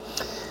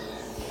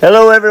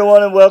Hello,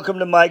 everyone, and welcome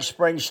to Mike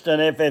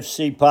Springston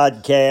FFC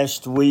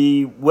Podcast.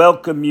 We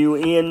welcome you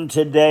in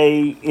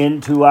today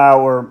into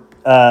our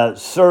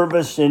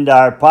service, into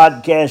our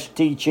podcast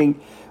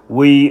teaching.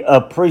 We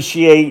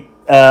appreciate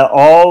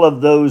all of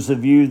those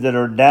of you that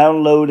are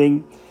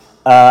downloading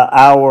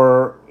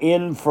our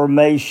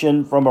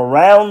information from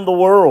around the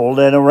world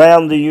and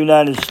around the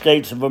United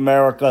States of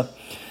America.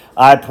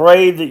 I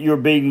pray that you're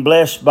being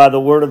blessed by the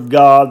Word of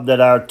God,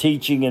 that our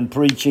teaching and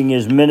preaching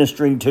is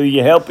ministering to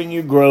you, helping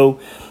you grow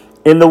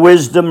in the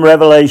wisdom,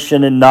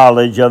 revelation, and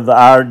knowledge of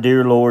our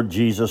dear Lord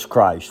Jesus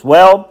Christ.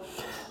 Well,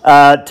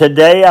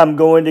 today I'm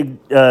going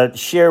to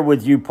share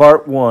with you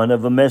part one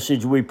of a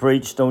message we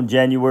preached on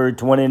January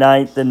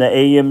 29th in the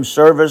AM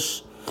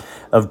service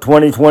of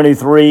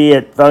 2023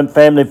 at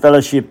Family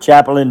Fellowship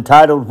Chapel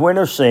entitled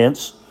Winter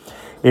Sense.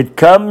 It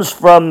comes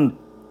from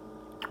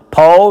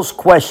Paul's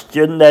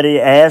question that he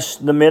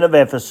asked the men of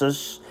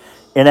Ephesus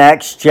in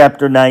Acts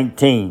chapter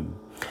 19.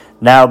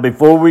 Now,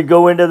 before we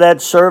go into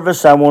that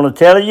service, I want to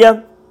tell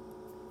you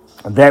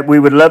that we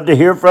would love to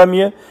hear from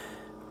you.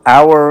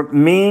 Our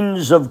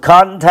means of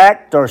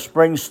contact are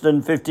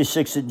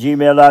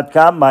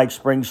springston56@gmail.com,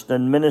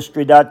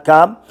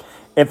 MikeSpringstonMinistry.com,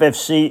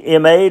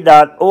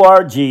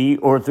 ffcma.org,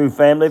 or through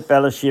Family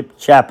Fellowship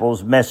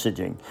Chapel's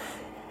messaging.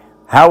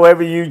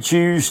 However you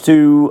choose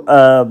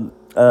to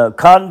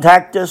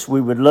contact us,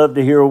 we would love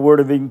to hear a word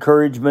of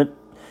encouragement.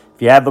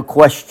 If you have a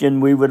question,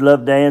 we would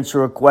love to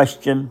answer a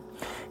question.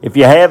 If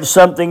you have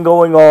something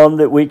going on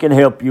that we can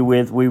help you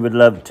with, we would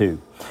love to.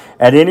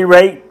 At any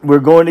rate, we're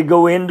going to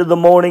go into the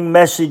morning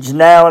message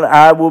now, and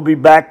I will be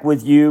back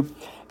with you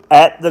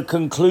at the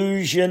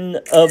conclusion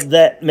of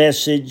that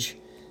message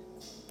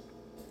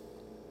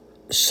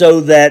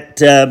so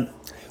that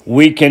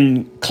we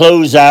can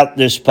close out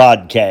this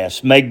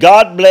podcast. May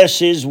God bless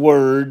His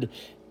Word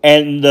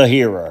and the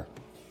hearer.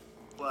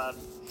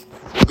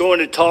 We're going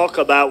to talk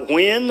about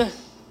when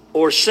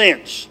or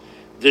since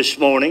this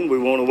morning. We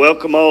want to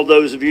welcome all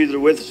those of you that are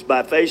with us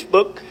by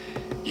Facebook,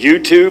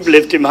 YouTube,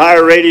 Lift Him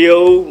Higher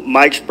Radio,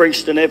 Mike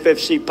Springston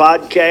FFC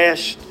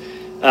Podcast.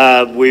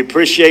 We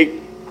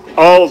appreciate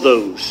all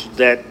those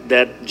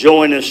that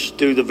join us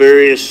through the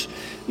various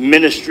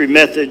ministry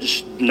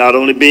methods, not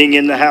only being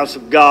in the house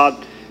of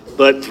God,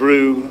 but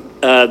through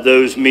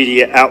those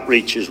media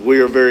outreaches. We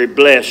are very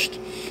blessed.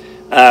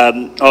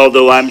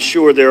 Although I'm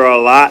sure there are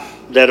a lot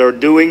that are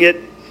doing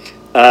it,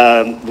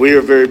 we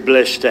are very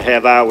blessed to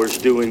have ours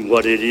doing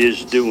what it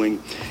is doing,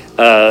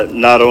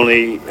 not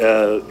only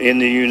in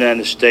the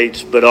United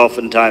States, but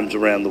oftentimes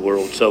around the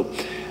world. So,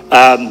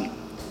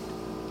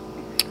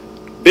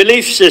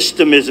 belief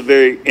system is a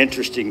very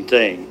interesting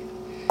thing.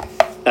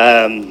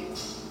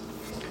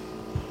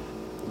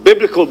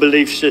 Biblical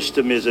belief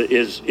system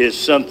is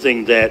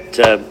something that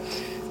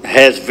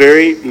has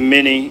very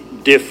many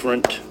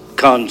different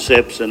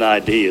concepts and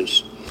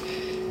ideas.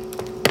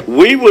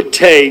 We would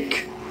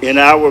take in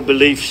our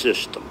belief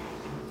system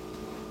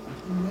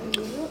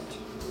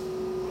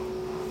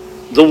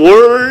the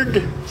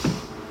word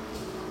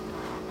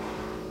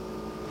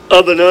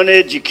of an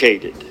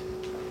uneducated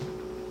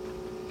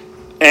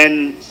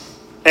and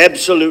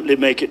absolutely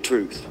make it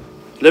truth.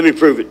 Let me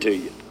prove it to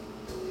you.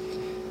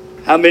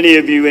 How many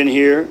of you in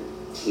here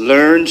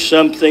learned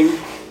something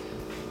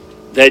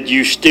that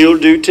you still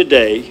do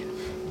today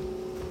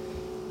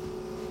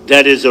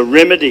that is a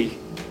remedy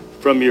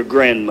from your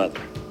grandmother?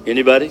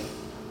 Anybody?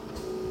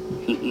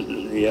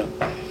 Yeah.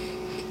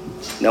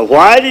 Now,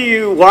 why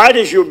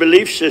does your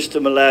belief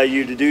system allow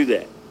you to do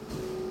that?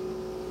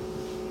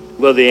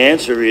 Well, the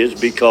answer is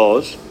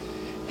because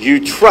you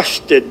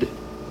trusted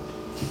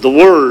the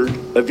word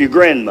of your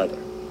grandmother.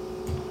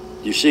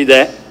 You see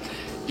that?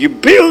 You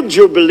build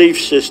your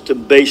belief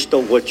system based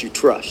on what you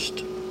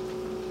trust.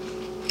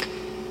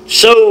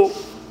 So,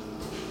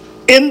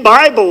 in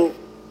Bible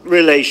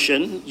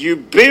relation, you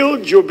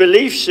build your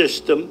belief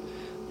system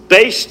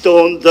based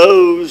on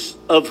those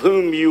of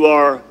whom you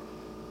are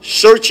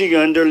searching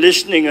under,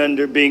 listening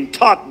under, being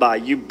taught by.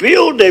 You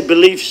build a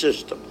belief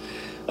system.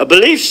 A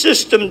belief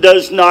system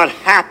does not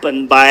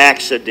happen by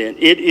accident.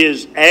 It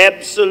is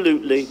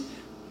absolutely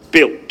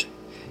built.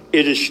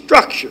 It is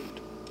structured.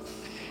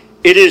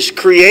 It is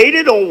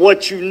created on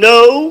what you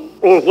know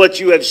or what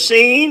you have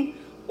seen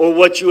or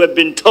what you have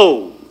been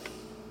told.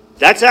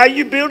 That's how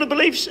you build a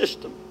belief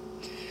system.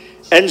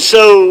 And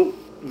so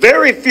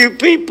very few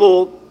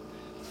people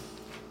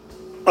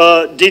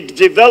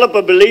develop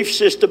a belief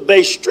system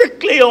based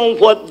strictly on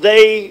what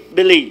they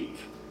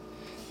believe,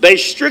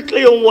 based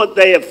strictly on what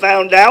they have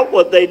found out,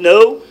 what they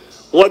know,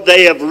 what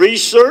they have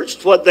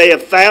researched, what they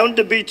have found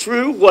to be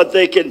true, what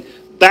they can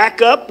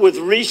back up with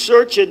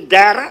research and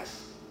data.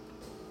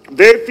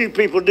 Very few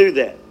people do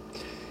that.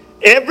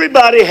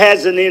 Everybody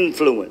has an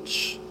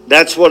influence.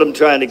 That's what I'm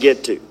trying to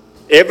get to.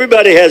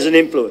 Everybody has an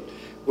influence.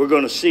 We're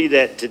going to see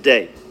that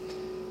today.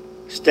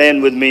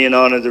 Stand with me and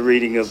honor the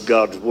reading of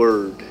God's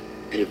Word,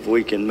 if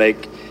we can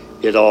make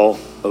it all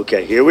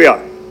okay. Here we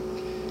are.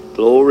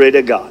 Glory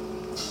to God.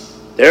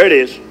 There it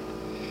is.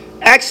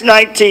 Acts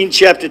 19,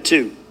 chapter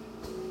 2.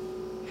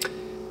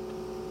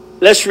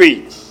 Let's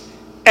read.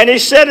 And he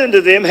said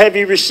unto them, have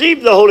ye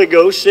received the Holy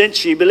Ghost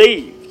since ye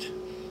believed?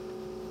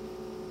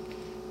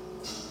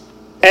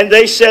 And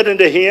they said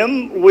unto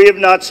him, we have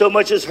not so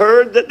much as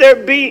heard that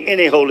there be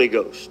any Holy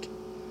Ghost.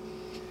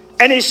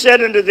 And he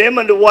said unto them,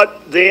 unto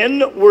what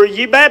then were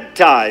ye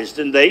baptized?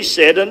 And they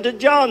said, unto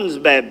John's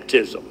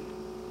baptism.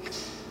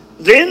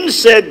 Then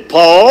said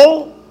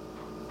Paul,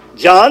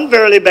 John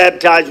verily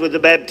baptized with the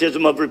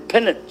baptism of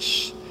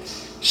repentance,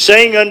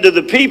 saying unto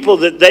the people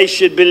that they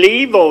should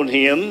believe on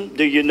him.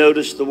 Do you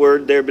notice the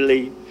word there,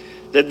 believe?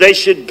 That they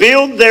should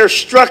build their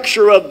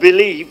structure of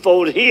belief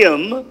on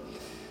him,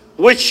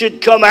 which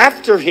should come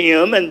after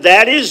him, and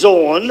that is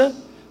on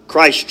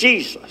Christ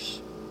Jesus.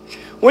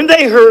 When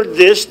they heard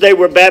this, they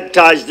were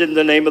baptized in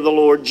the name of the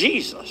Lord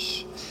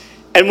Jesus.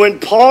 And when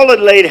Paul had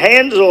laid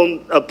hands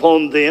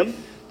upon them,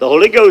 the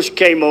Holy Ghost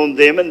came on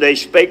them, and they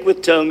spake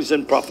with tongues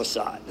and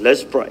prophesied.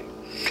 Let's pray.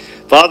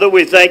 Father,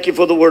 we thank you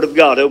for the Word of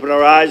God. Open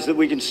our eyes that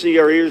we can see,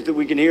 our ears that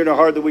we can hear, and our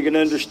heart that we can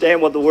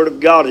understand what the Word of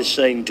God is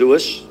saying to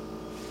us.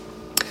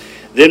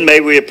 Then may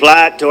we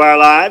apply it to our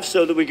lives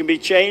so that we can be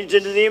changed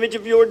into the image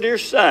of your dear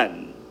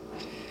Son.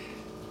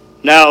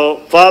 Now,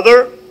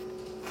 Father,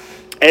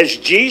 as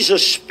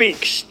Jesus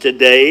speaks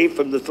today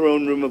from the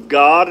throne room of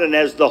God, and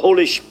as the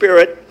Holy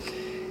Spirit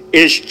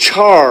is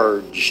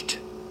charged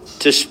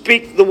to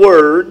speak the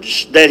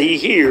words that he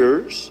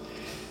hears,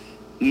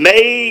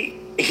 may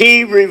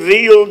he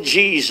reveal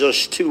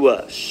Jesus to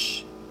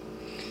us.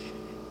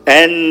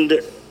 And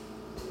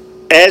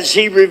as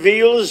he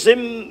reveals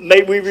him,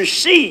 may we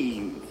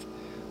receive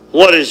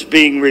what is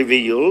being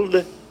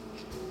revealed,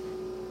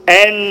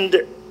 and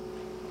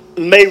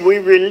may we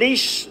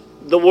release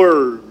the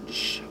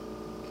words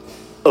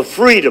of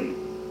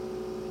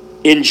freedom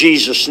in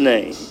Jesus'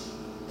 name.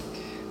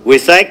 We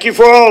thank you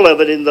for all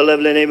of it in the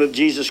lovely name of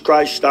Jesus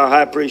Christ, our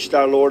high priest,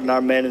 our Lord, and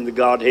our man in the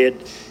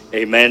Godhead.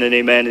 Amen and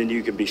amen, and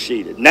you can be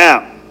seated.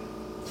 Now,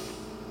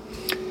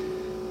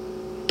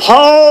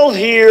 Paul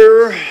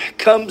here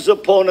comes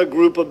upon a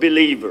group of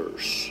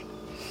believers.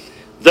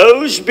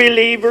 Those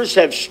believers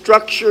have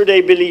structured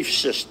a belief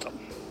system.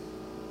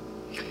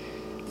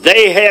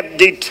 They have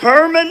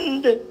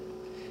determined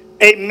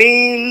a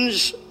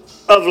means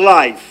of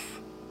life.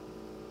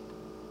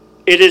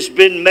 It has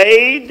been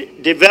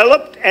made,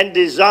 developed, and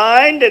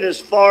designed, and as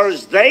far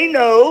as they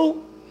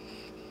know,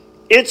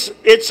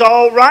 it's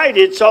all right,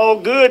 it's all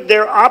good.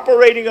 They're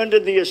operating under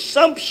the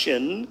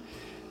assumption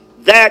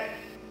that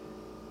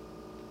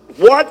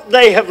what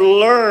they have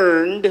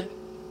learned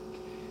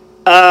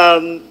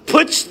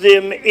puts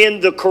them in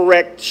the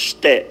correct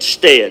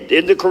stead,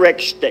 in the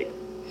correct state.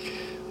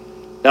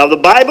 Now, the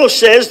Bible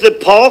says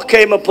that Paul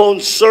came upon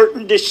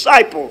certain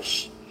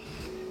disciples.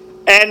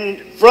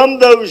 And from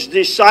those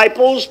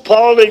disciples,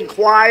 Paul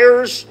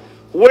inquires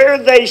where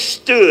they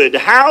stood,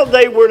 how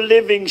they were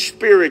living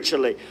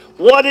spiritually,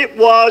 what it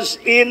was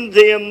in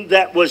them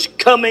that was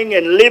coming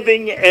and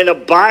living and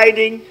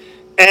abiding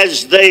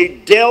as they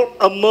dealt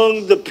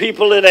among the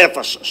people in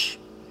Ephesus.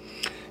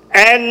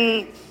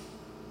 And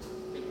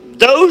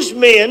those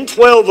men,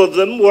 12 of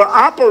them, were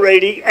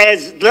operating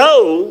as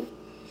though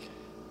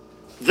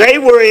they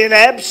were in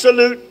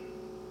absolute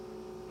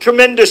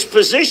tremendous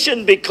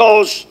position,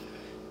 because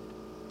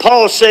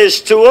Paul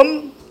says to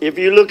them, if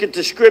you look at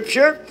the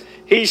scripture,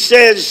 he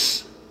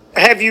says,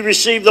 have you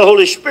received the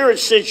Holy Spirit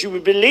since you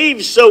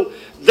believe? So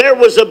there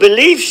was a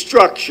belief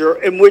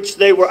structure in which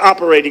they were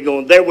operating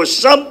on. There was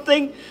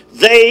something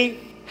they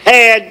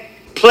had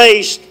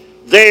placed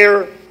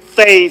their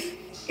faith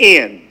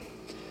in.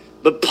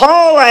 But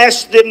Paul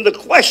asked them the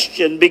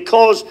question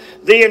because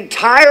the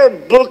entire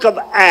book of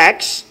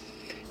Acts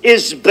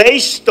is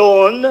based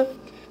on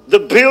the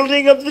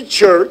building of the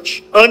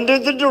church under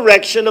the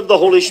direction of the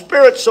Holy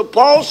Spirit. So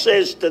Paul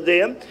says to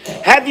them,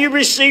 have you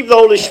received the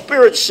Holy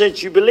Spirit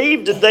since you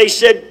believed? And they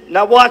said,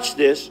 now watch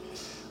this,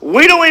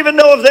 we don't even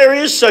know if there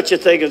is such a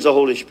thing as the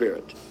Holy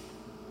Spirit.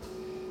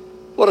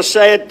 What a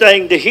sad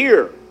thing to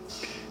hear,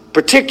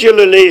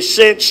 particularly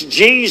since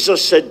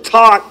Jesus had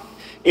taught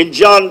in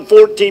John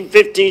 14,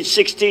 15,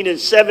 16, and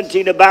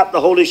 17 about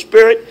the Holy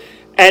Spirit,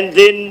 and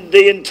then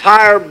the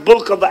entire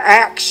book of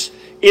Acts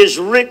is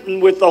written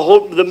with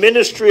the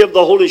ministry of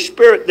the Holy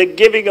Spirit, the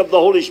giving of the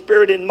Holy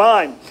Spirit in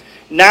mind.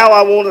 Now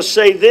I want to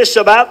say this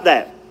about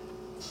that.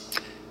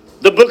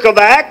 The book of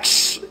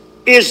Acts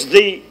is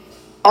the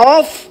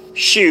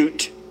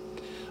offshoot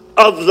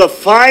of the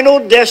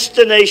final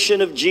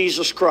destination of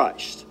Jesus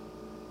Christ.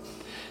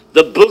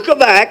 The book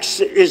of Acts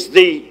is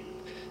the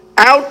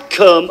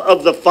outcome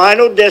of the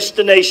final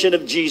destination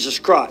of Jesus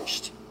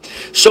Christ.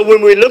 So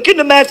when we look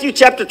into Matthew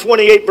chapter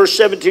 28, verse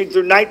 17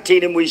 through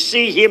 19, and we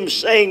see him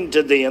saying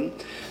to them,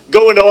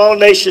 go into all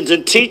nations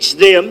and teach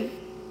them,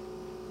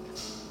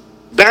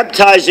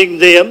 baptizing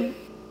them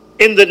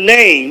in the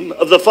name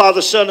of the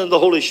Father, Son, and the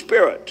Holy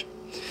Spirit.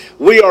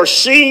 We are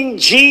seeing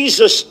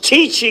Jesus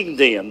teaching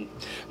them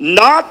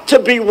not to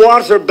be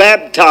water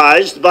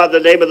baptized by the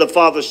name of the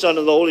Father, Son,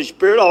 and the Holy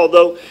Spirit,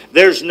 although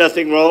there's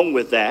nothing wrong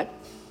with that.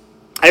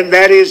 And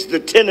that is the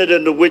tenet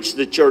under which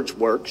the church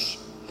works.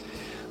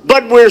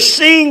 But we're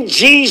seeing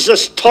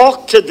Jesus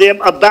talk to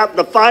them about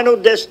the final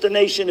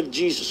destination of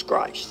Jesus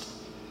Christ.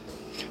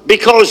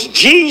 Because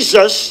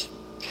Jesus,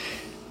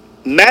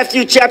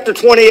 Matthew chapter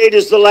 28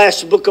 is the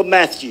last book of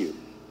Matthew.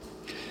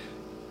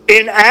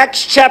 In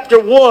Acts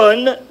chapter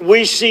 1,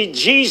 we see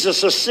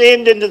Jesus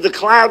ascend into the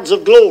clouds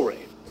of glory.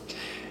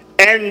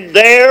 And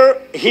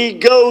there he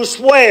goes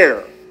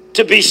where?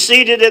 To be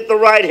seated at the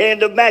right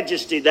hand of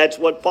majesty. That's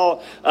what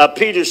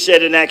Peter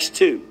said in Acts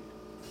 2.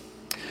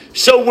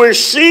 So we're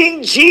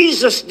seeing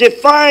Jesus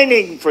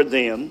defining for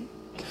them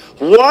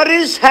what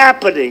is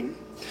happening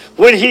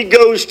when he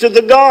goes to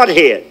the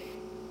Godhead.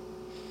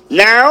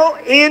 Now,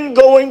 in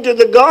going to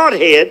the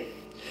Godhead,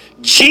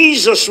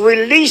 Jesus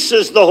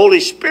releases the Holy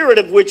Spirit,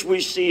 of which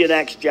we see in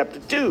Acts chapter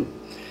 2.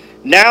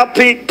 Now,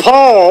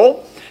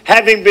 Paul,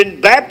 having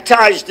been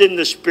baptized in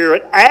the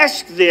Spirit,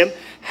 asked them,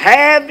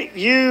 have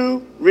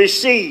you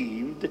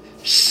received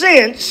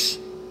since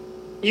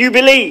you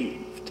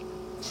believed?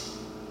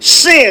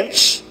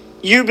 Since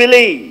you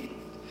believe.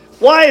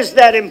 Why is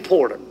that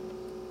important?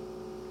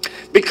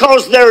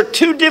 Because there are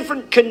two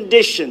different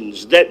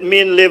conditions that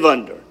men live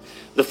under.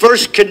 The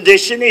first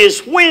condition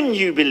is when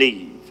you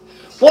believe.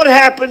 What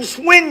happens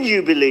when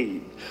you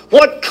believe?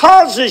 What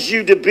causes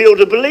you to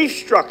build a belief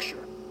structure?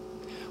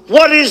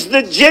 What is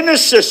the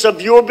genesis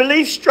of your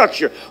belief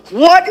structure?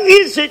 What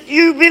is it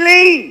you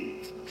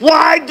believe?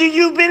 Why do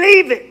you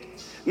believe it?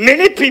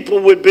 Many people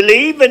would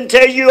believe and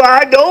tell you,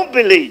 I don't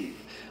believe.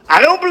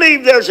 I don't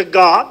believe there's a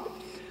God.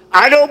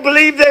 I don't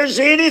believe there's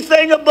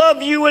anything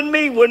above you and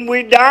me. When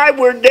we die,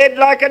 we're dead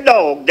like a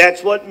dog.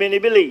 That's what many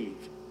believe.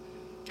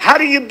 How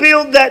do you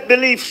build that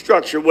belief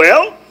structure?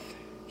 Well,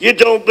 you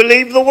don't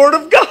believe the Word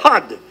of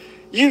God.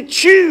 You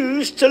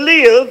choose to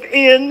live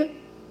in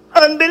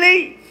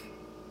unbelief.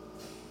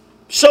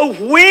 So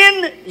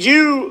when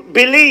you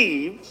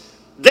believe,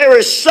 there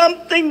is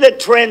something that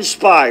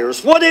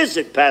transpires. What is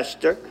it,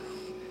 Pastor?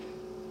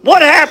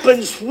 What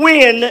happens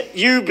when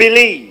you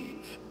believe?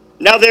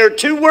 Now, there are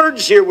two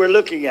words here we're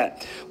looking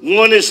at.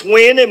 One is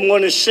when and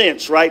one is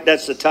since, right?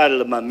 That's the title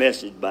of my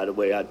message, by the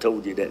way. I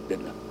told you that,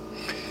 didn't I?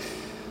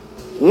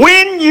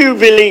 When you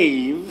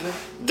believe,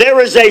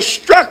 there is a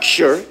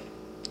structure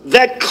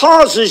that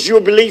causes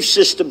your belief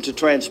system to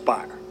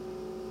transpire.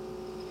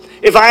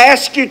 If I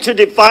ask you to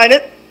define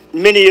it,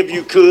 many of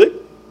you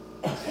could.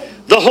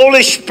 The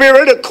Holy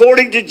Spirit,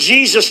 according to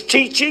Jesus'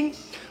 teaching,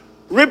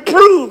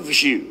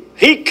 reproves you.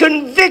 He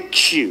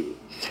convicts you.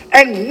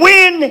 And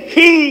when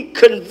he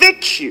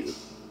convicts you,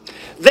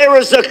 there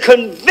is a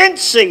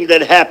convincing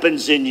that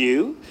happens in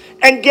you.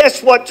 And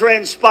guess what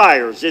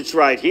transpires? It's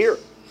right here.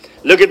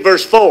 Look at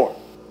verse 4.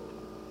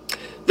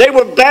 They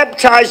were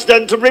baptized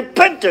unto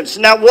repentance.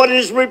 Now, what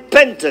is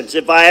repentance?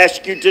 If I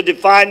ask you to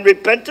define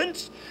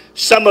repentance,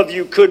 some of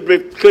you could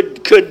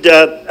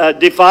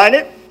define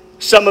it.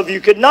 Some of you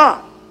could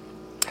not.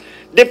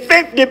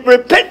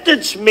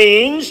 Repentance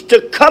means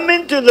to come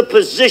into the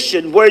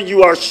position where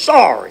you are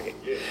sorry.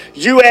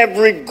 You have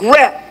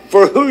regret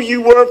for who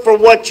you were, for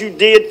what you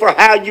did, for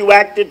how you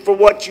acted, for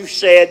what you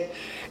said.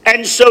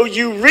 And so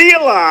you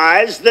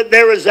realize that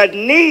there is a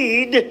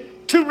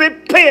need to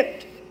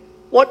repent.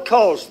 What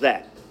caused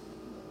that?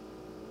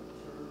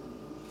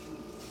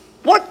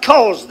 What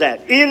caused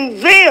that? In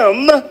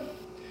them,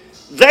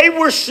 they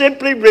were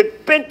simply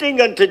repenting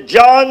unto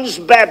John's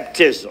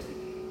baptism,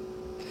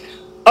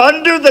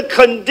 under the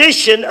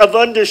condition of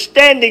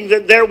understanding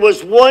that there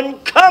was one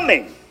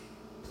coming.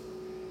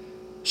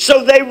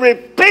 So they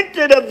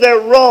repented of their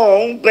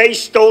wrong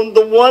based on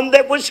the one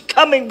that was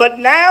coming. But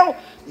now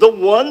the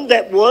one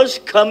that was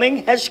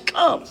coming has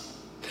come.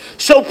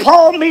 So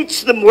Paul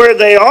meets them where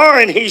they are,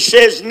 and he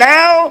says,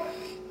 now,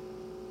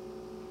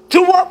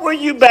 to what were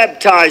you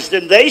baptized?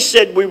 And they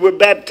said, we were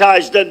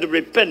baptized unto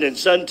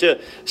repentance, unto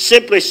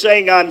simply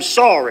saying, I'm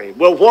sorry.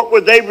 Well, what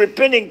were they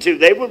repenting to?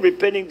 They were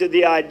repenting to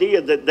the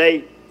idea that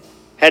they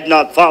had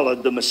not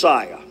followed the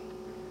Messiah.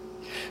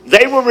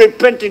 They were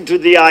repenting to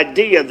the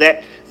idea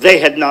that they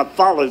had not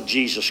followed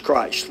Jesus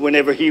Christ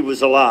whenever he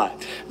was alive.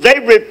 They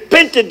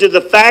repented to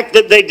the fact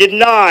that they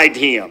denied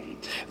him.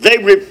 They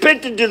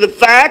repented to the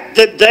fact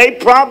that they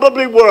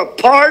probably were a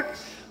part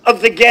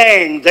of the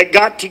gang that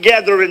got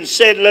together and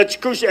said, let's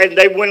crucify, and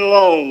they went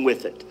along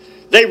with it.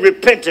 They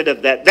repented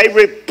of that. They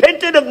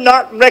repented of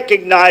not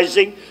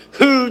recognizing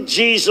who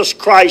Jesus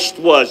Christ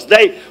was.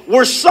 They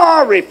were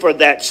sorry for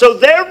that. So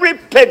their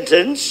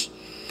repentance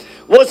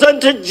was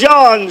unto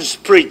John's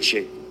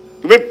preaching.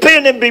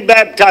 Repent and be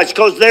baptized,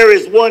 because there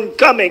is one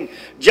coming,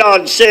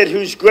 John said,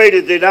 who's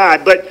greater than I.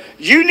 But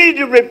you need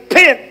to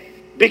repent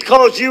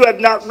because you have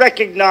not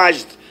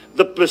recognized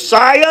the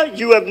Messiah.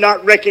 You have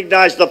not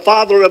recognized the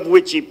Father of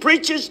which he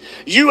preaches.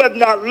 You have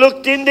not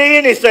looked into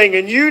anything,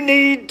 and you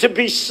need to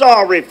be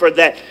sorry for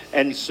that.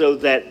 And so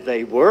that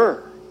they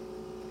were.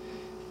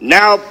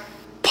 Now,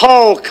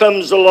 Paul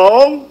comes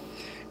along,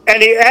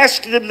 and he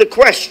asks them the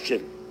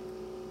question,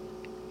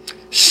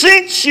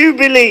 since you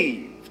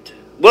believe,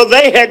 well,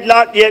 they had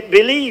not yet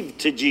believed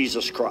to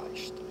Jesus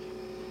Christ.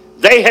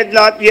 They had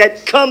not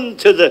yet come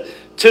to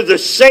to the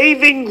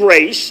saving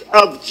grace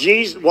of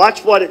Jesus.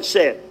 Watch what it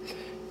said.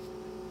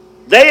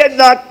 They had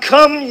not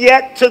come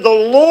yet to the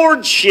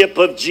lordship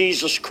of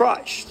Jesus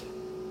Christ.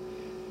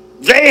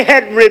 They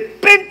had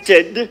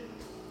repented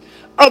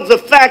of the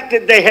fact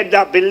that they had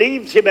not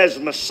believed him as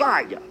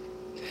Messiah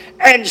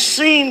and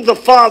seen the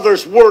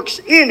Father's works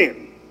in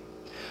him.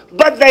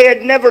 But they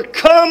had never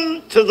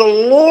come to the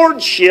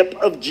lordship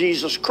of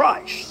Jesus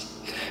Christ.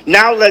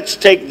 Now let's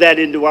take that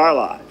into our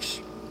lives.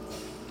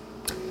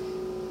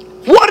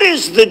 What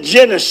is the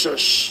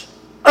genesis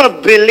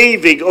of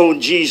believing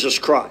on Jesus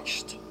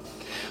Christ?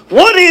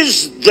 What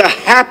is the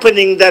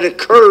happening that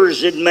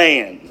occurs in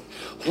man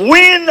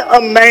when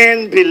a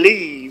man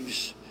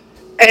believes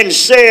and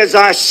says,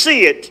 I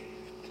see it,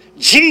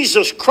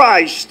 Jesus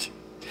Christ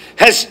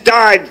has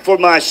died for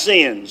my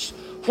sins?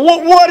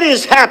 What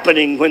is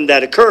happening when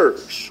that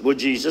occurs? Well,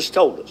 Jesus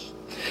told us.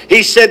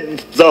 He said,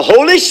 the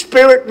Holy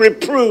Spirit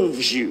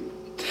reproves you.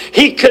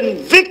 He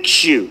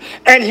convicts you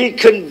and he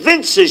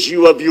convinces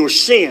you of your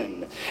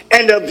sin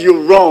and of your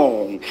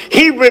wrong.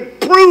 He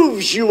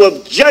reproves you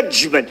of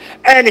judgment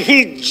and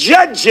he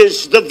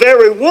judges the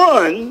very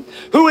one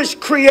who has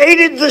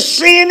created the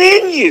sin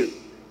in you.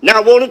 Now,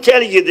 I want to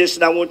tell you this,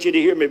 and I want you to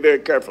hear me very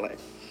carefully.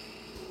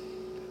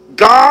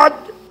 Let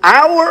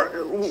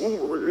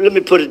me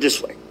put it this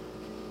way.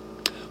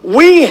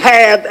 We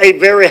have a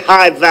very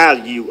high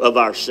value of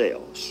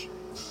ourselves.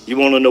 You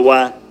want to know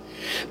why?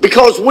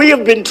 Because we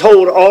have been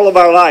told all of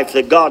our life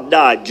that God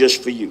died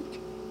just for you.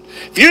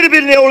 If you'd have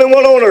been the only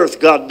one on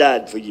earth, God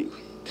died for you.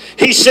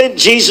 He sent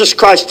Jesus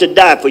Christ to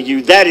die for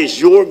you. That is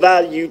your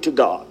value to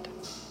God.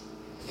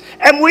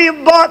 And we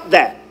have bought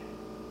that.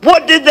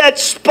 What did that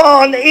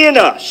spawn in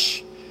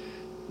us?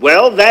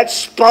 Well, that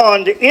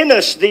spawned in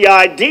us the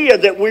idea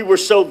that we were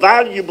so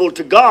valuable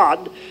to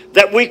God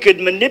that we could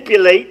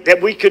manipulate,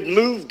 that we could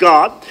move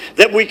God,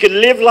 that we could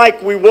live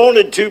like we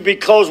wanted to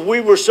because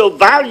we were so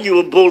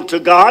valuable to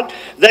God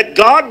that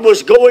God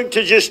was going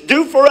to just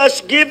do for us,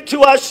 give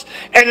to us,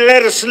 and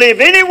let us live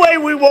any way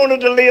we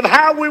wanted to live,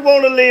 how we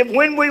want to live,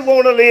 when we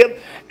want to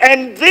live.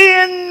 And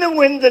then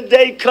when the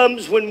day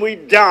comes when we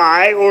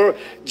die or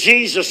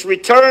Jesus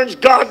returns,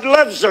 God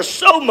loves us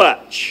so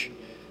much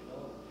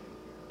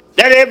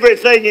that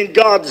everything in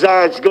God's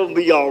eyes is going to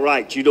be all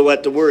right. You don't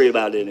have to worry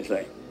about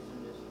anything.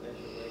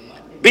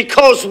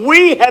 Because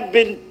we have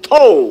been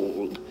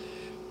told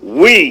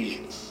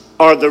we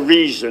are the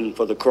reason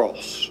for the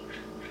cross.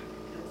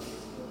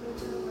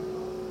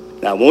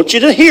 Now I want you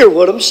to hear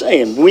what I'm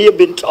saying. We have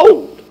been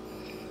told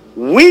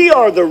we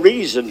are the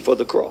reason for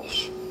the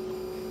cross.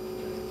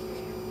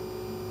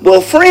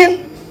 Well,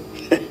 friend,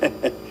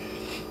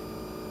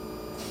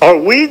 are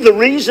we the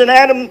reason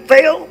Adam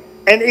fell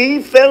and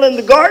Eve fell in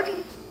the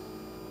garden?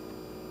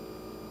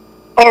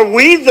 Are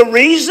we the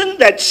reason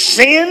that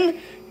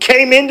sin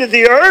came into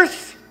the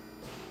earth?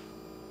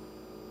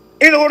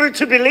 In order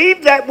to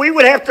believe that, we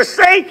would have to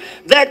say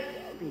that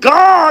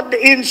God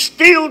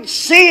instilled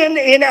sin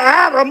in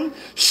Adam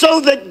so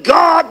that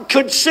God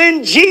could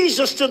send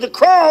Jesus to the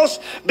cross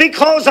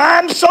because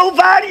I'm so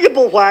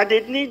valuable. Why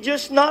didn't he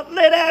just not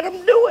let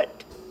Adam do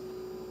it?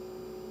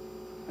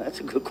 That's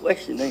a good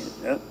question, ain't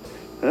it?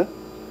 Huh?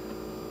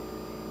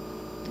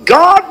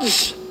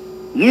 God's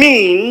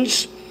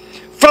means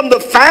from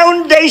the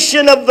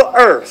foundation of the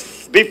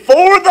earth,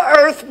 before the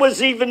earth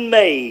was even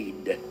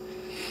made,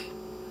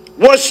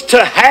 was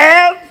to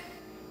have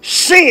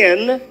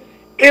sin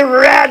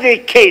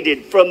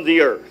eradicated from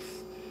the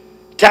earth.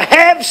 To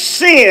have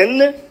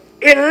sin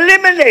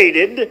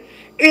eliminated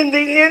in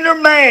the inner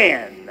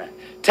man.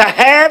 To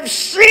have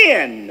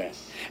sin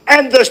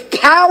and the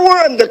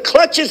power and the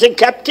clutches and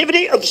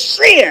captivity of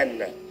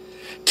sin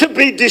to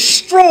be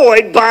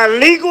destroyed by a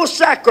legal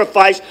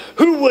sacrifice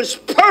who was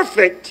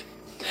perfect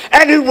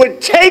and who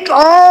would take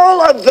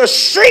all of the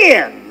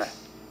sin.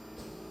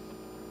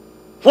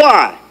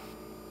 Why?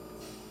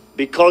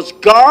 Because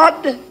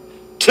God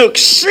took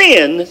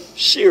sin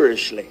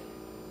seriously.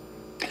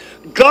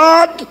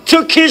 God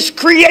took his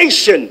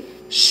creation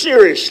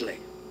seriously.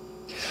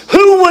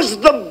 Who was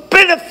the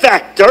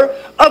benefactor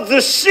of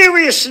the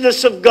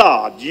seriousness of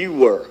God? You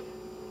were.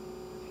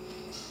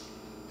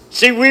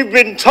 See, we've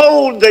been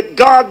told that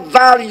God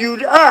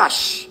valued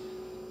us.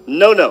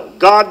 No.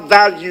 God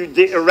valued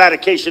the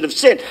eradication of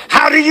sin.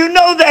 How do you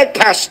know that,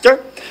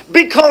 Pastor?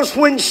 Because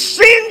when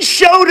sin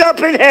showed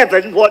up in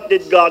heaven, what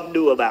did God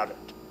do about it?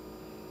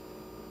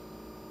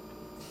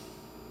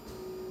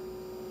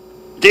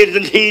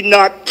 Didn't he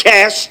not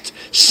cast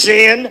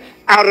sin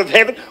out of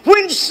heaven?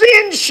 When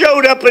sin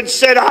showed up and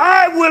said,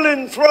 I will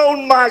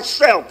enthrone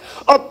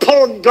myself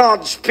upon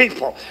God's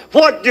people,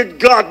 what did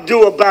God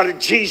do about it?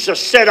 Jesus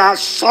said, I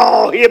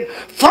saw him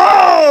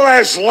fall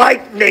as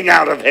lightning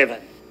out of heaven.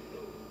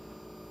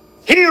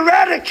 He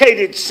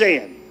eradicated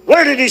sin.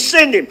 Where did he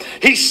send him?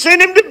 He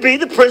sent him to be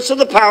the prince of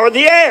the power of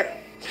the air.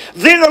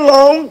 Then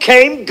along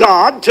came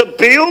God to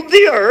build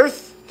the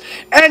earth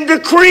and to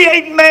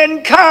create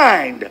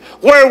mankind.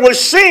 Where was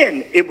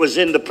sin? It was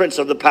in the prince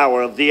of the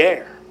power of the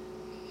air.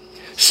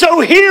 So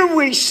here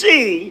we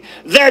see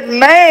that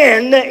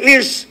man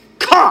is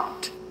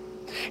caught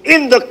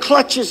in the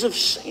clutches of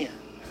sin.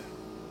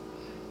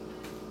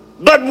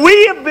 But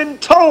we have been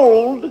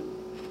told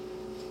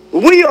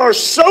we are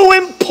so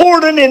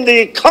important in the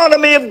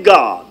economy of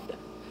God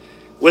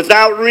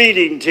without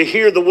reading to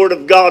hear the word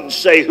of God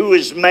say, who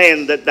is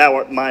man that thou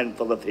art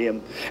mindful of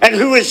him? And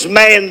who is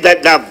man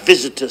that thou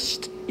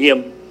visitest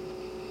him?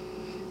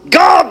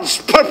 God's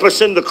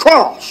purpose in the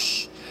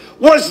cross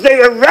was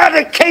the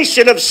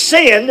eradication of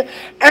sin,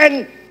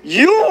 and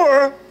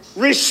your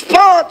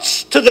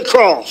response to the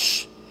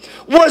cross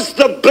was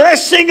the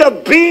blessing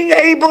of being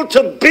able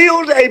to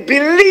build a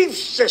belief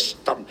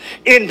system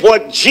in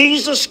what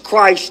Jesus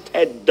Christ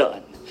had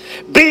done.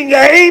 Being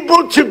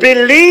able to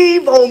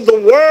believe on the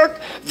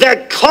work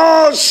that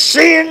caused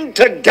sin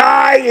to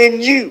die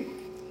in you.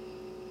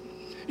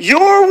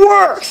 Your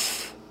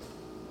worth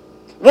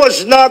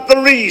was not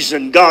the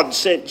reason God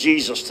sent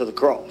Jesus to the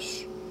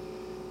cross.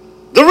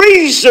 The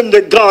reason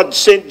that God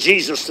sent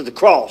Jesus to the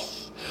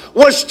cross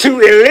was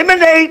to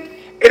eliminate,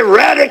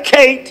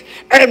 eradicate,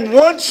 and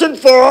once and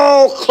for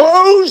all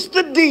close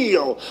the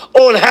deal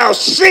on how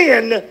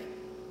sin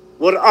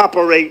would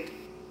operate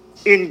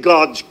in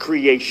God's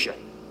creation.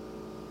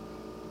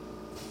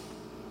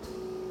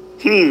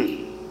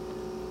 From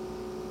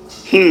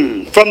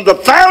the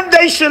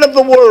foundation of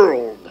the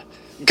world,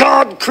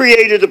 God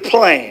created a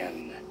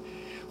plan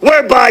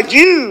whereby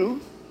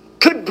you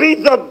could be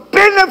the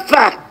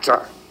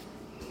benefactor.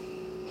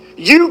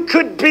 You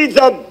could be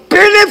the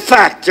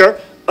benefactor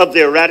of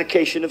the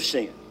eradication of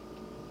sin.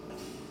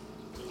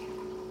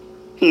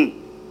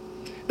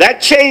 That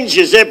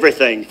changes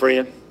everything,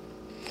 friend.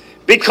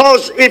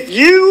 Because if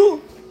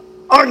you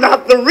are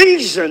not the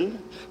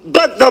reason,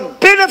 but the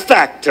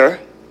benefactor,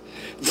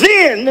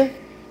 then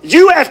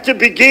you have to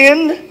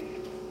begin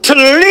to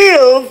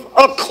live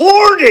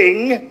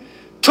according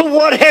to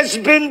what has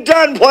been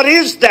done. What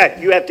is that?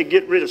 You have to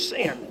get rid of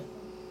sin.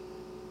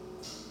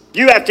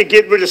 You have to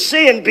get rid of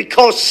sin,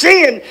 because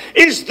sin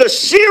is the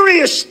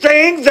serious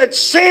thing that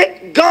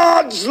sent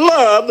God's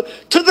love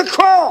to the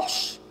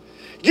cross.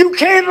 You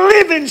can't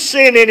live in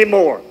sin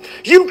anymore.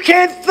 You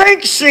can't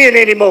think sin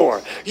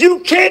anymore. You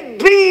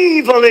can't be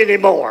evil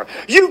anymore.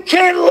 You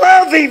can't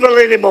love evil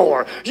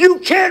anymore. You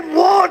can't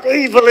want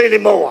evil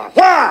anymore.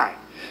 Why?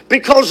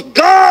 Because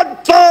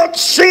God thought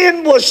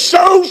sin was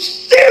so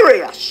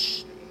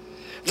serious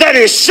that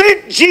He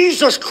sent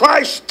Jesus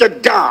Christ to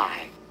die.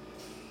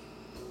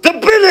 The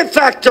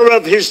benefactor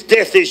of His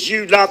death is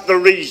you, not the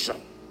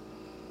reason.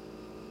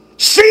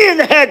 Sin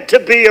had to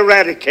be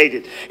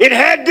eradicated. It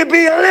had to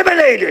be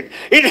eliminated.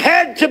 It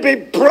had to be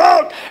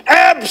brought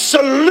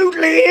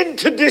absolutely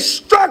into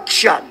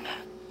destruction.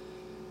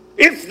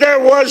 If there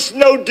was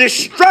no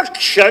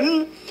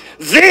destruction,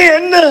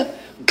 then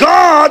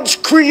God's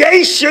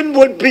creation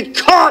would be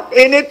caught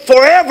in it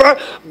forever.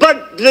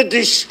 But the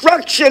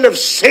destruction of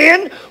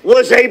sin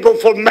was able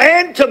for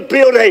man to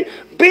build a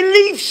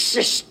belief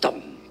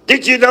system.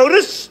 Did you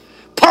notice?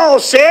 Paul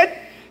said,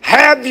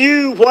 have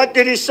you, what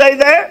did he say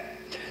there?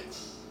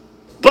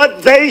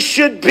 But they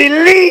should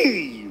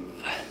believe.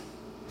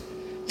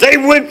 They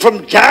went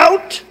from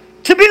doubt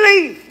to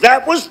belief.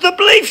 That was the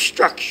belief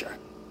structure.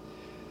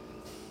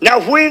 Now,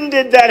 when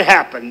did that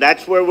happen?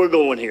 That's where we're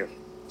going here.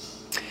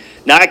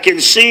 Now, I can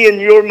see in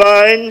your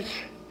mind,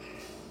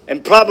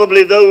 and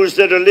probably those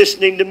that are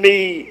listening to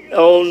me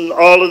on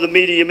all of the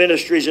media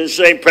ministries and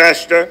saying,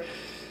 Pastor,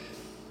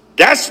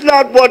 that's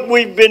not what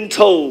we've been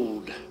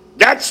told.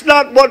 That's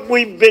not what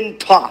we've been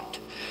taught.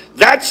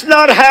 That's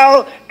not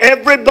how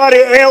everybody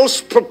else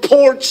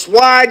purports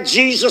why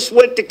Jesus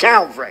went to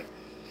Calvary.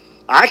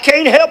 I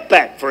can't help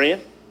that,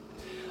 friend.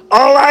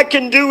 All I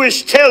can do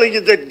is tell you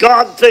that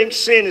God thinks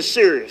sin is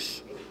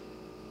serious.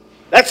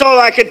 That's all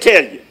I can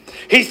tell you.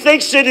 He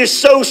thinks it is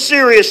so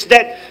serious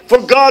that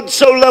for God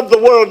so loved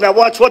the world. Now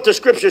watch what the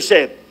scripture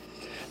said.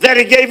 That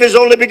He gave His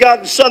only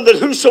begotten Son, that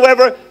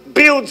whosoever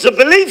builds a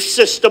belief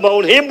system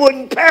on Him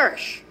wouldn't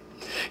perish.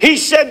 He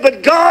said,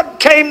 but God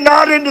came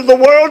not into the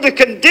world to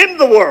condemn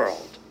the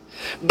world,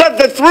 but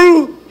that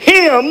through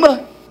Him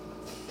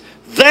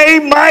they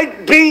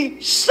might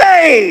be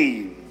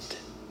saved.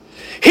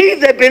 He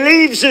that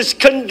believes is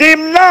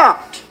condemned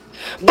not,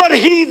 but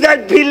he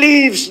that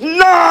believes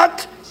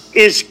not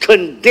is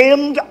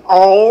condemned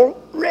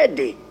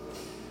already.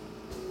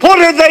 What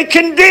are they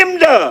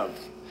condemned of?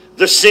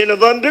 The sin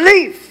of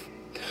unbelief.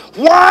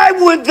 Why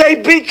would they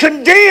be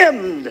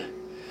condemned?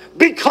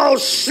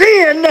 Because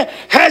sin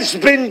has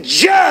been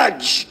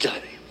judged.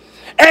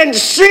 And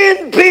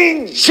sin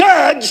being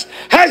judged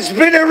has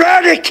been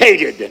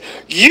eradicated.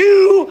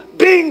 You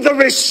being the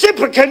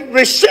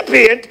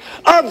recipient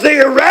of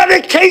the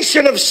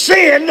eradication of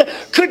sin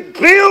could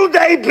build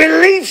a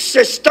belief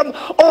system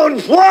on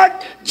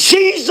what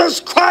Jesus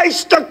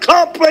Christ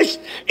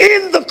accomplished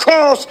in the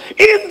cross,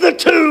 in the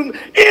tomb,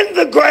 in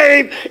the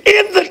grave,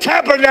 in the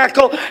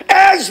tabernacle,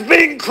 as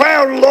being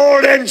crowned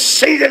Lord and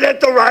seated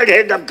at the right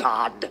hand of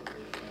God.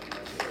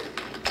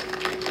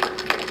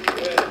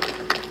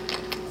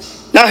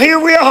 Now here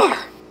we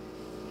are.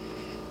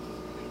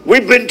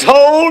 We've been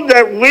told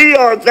that we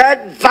are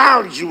that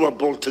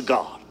valuable to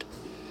God.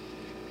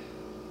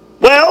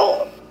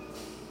 Well,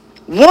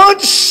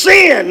 once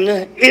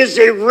sin is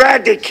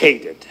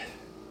eradicated,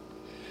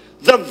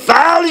 the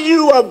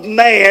value of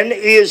man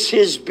is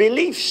his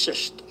belief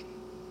system.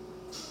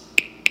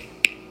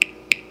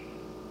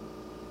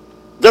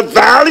 The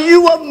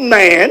value of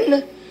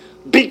man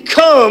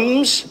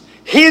becomes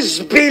his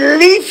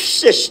belief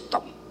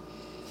system.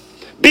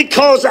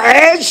 Because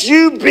as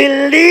you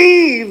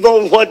believe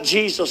on what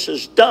Jesus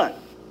has done,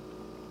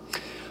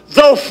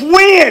 the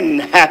when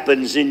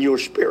happens in your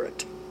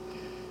spirit.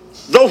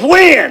 The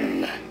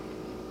when.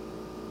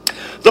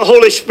 The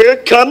Holy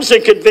Spirit comes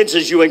and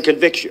convinces you and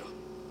convicts you.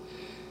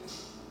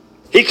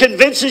 He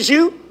convinces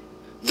you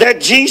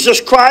that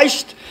Jesus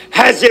Christ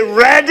has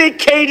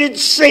eradicated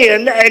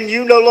sin and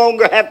you no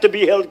longer have to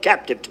be held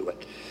captive to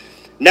it.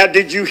 Now,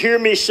 did you hear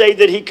me say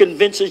that he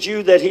convinces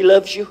you that he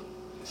loves you?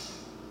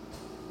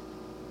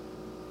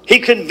 He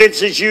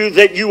convinces you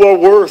that you are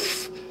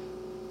worth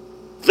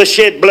the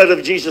shed blood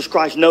of Jesus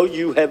Christ. No,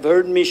 you have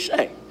heard me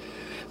say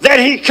that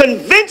he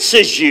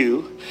convinces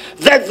you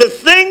that the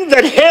thing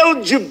that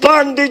held you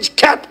bondage,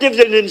 captive,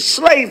 and in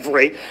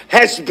slavery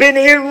has been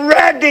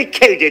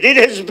eradicated. It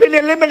has been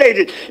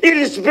eliminated. It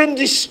has been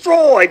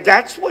destroyed.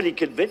 That's what he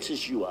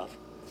convinces you of.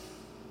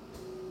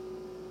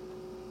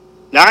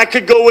 Now, I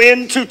could go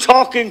into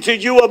talking to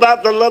you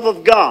about the love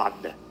of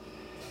God.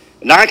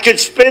 And I could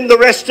spend the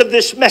rest of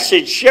this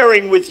message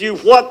sharing with you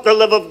what the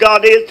love of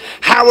God is,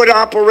 how it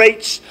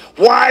operates,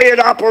 why it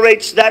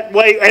operates that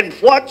way, and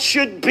what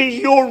should be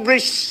your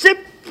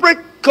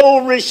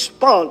reciprocal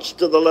response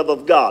to the love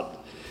of God.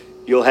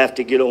 You'll have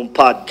to get on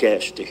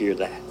podcast to hear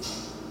that.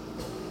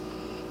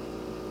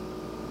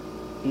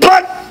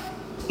 But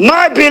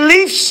my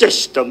belief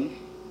system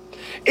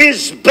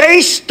is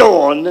based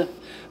on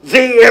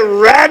the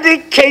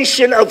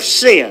eradication of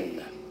sin.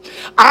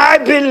 I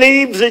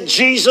believe that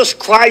Jesus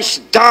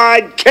Christ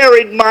died,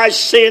 carried my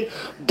sin,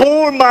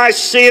 bore my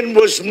sin,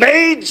 was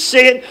made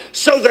sin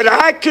so that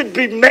I could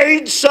be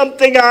made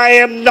something I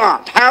am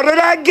not. How did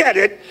I get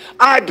it?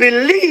 I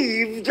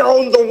believed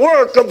on the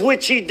work of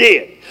which he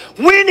did.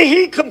 When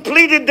he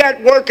completed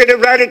that work and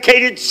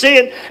eradicated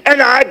sin,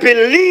 and I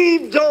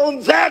believed on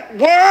that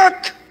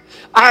work,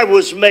 I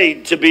was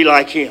made to be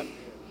like him.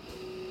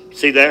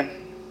 See there?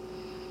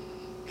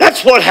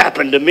 That's what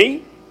happened to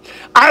me.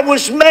 I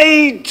was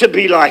made to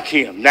be like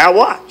him. Now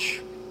watch.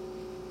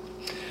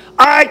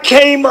 I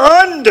came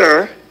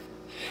under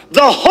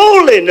the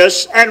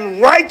holiness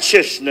and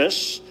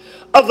righteousness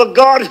of a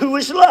God who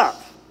is love.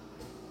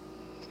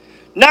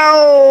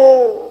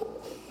 Now,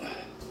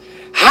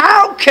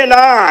 how can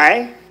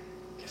I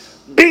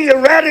be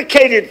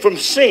eradicated from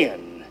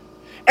sin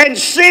and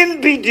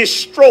sin be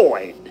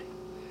destroyed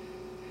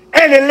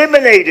and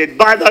eliminated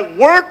by the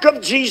work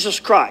of Jesus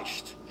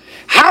Christ?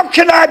 How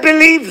can I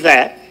believe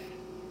that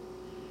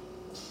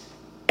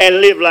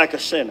and live like a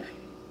sinner?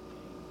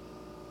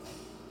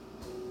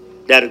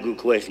 That's a good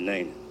question,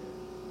 ain't it?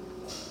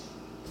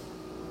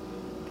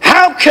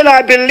 How can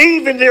I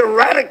believe in the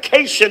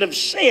eradication of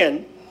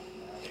sin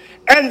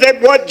and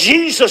that what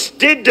Jesus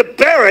did to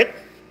bear it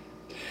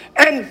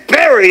and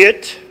bury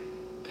it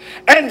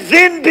and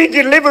then be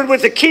delivered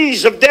with the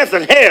keys of death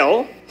and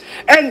hell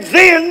and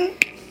then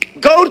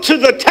go to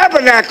the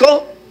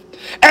tabernacle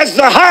as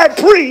the high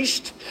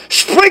priest,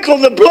 sprinkle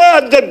the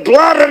blood that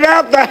blotted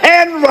out the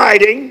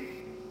handwriting,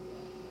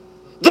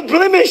 the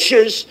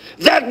blemishes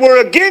that were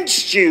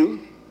against you,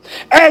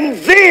 and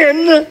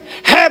then,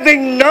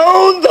 having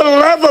known the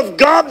love of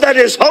God that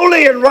is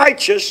holy and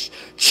righteous,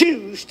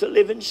 choose to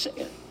live in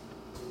sin?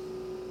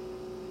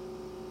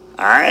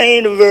 I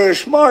ain't a very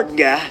smart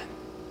guy,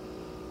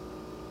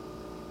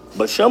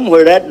 but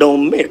somewhere that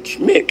don't mix.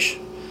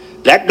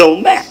 That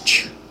don't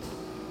match.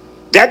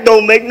 That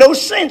don't make no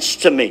sense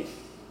to me.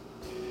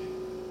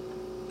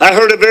 I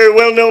heard a very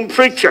well-known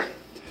preacher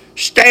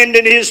stand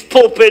in his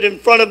pulpit in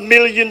front of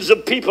millions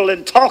of people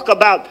and talk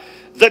about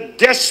the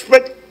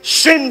desperate,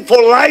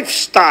 sinful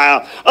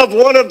lifestyle of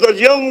one of the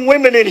young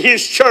women in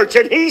his church.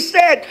 And he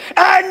said,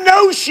 I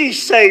know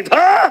she's saved,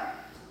 huh?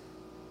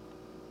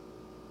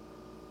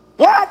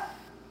 What?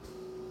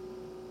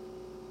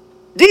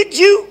 Did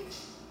you?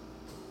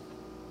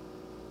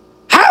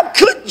 How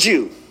could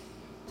you?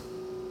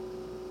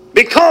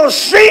 Because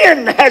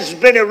sin has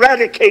been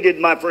eradicated,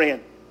 my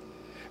friend.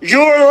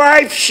 Your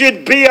life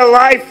should be a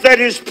life that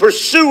is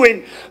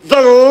pursuing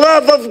the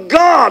love of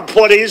God.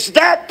 What is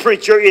that,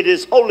 preacher? It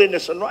is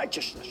holiness and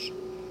righteousness.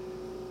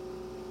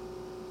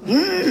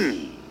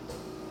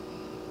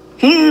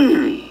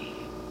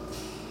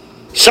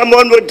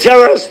 Someone would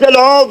tell us that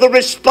all the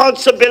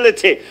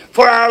responsibility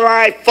for our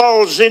life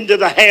falls into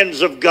the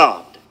hands of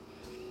God.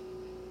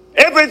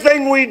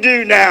 Everything we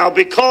do now,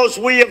 because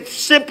we have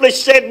simply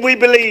said we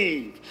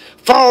believe,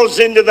 falls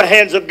into the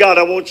hands of God.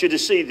 I want you to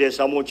see this.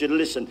 I want you to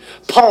listen.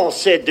 Paul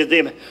said to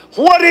them,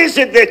 what is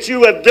it that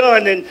you have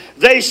done? And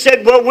they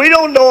said, well, we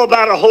don't know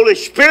about a Holy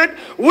Spirit.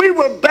 We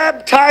were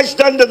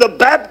baptized under the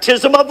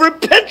baptism of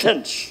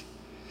repentance.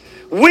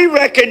 We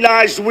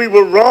recognized we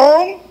were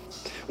wrong.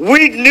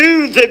 We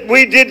knew that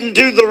we didn't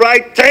do the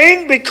right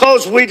thing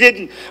because we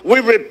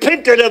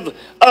repented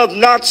of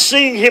not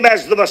seeing him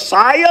as the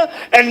Messiah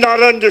and not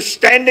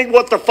understanding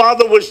what the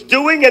Father was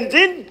doing. And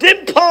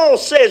then Paul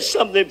says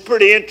something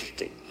pretty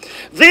interesting.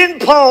 Then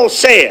Paul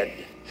said,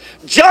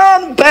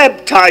 John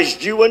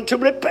baptized you unto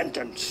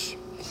repentance.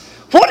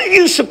 What do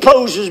you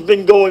suppose has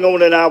been going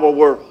on in our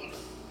world?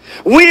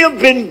 We have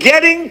been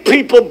getting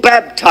people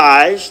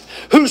baptized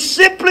who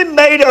simply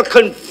made a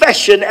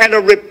confession and a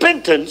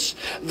repentance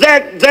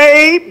that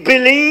they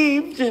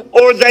believed,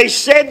 or they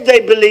said they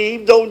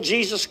believed, on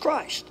Jesus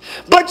Christ.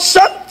 But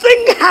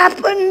something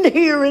happened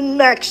here in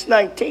Acts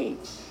 19.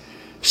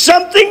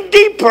 Something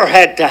deeper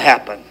had to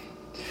happen.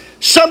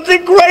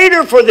 Something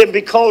greater for them,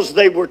 because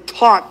they were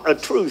taught a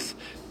truth.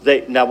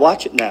 Now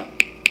watch it now.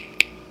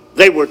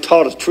 They were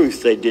taught a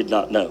truth they did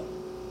not know.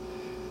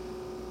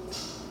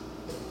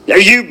 Now,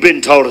 you've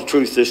been taught a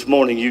truth this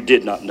morning you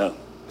did not know.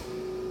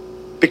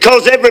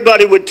 Because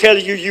everybody would tell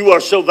you, you are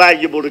so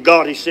valuable to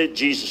God, he sent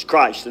Jesus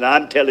Christ. And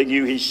I'm telling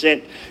you, he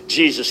sent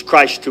Jesus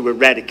Christ to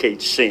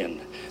eradicate sin.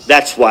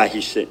 That's why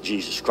he sent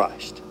Jesus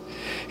Christ.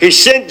 He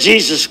sent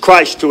Jesus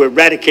Christ to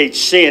eradicate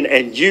sin,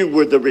 and you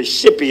were the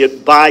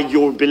recipient by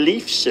your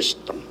belief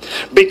system.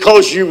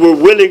 Because you were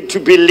willing to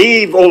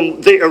believe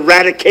on the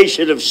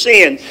eradication of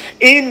sin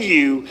in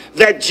you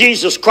that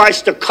Jesus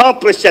Christ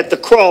accomplished at the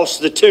cross,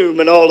 the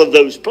tomb, and all of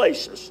those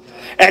places.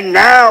 And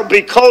now,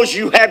 because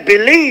you have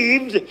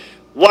believed,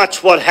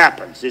 watch what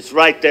happens. It's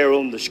right there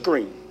on the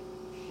screen.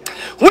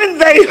 When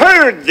they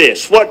heard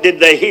this, what did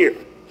they hear?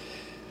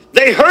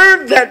 They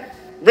heard that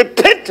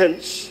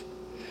repentance,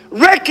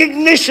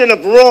 recognition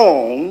of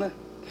wrong,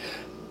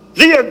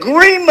 the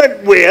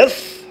agreement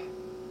with,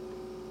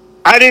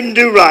 I didn't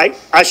do right,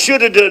 I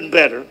should have done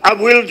better, I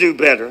will do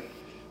better,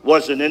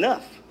 wasn't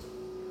enough.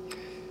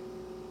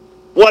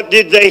 What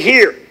did they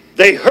hear?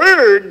 They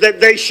heard that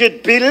they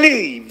should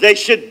believe. They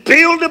should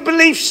build a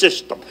belief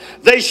system.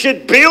 They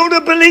should build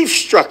a belief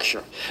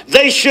structure.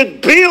 They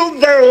should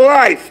build their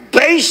life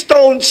based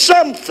on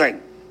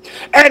something.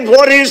 And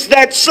what is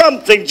that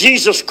something?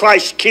 Jesus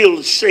Christ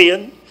killed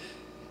sin.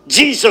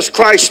 Jesus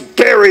Christ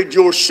buried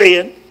your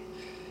sin.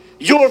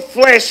 Your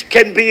flesh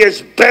can be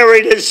as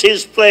buried as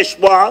his flesh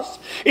was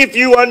if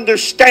you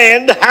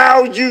understand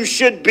how you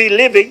should be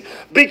living.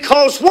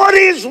 Because what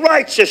is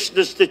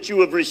righteousness that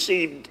you have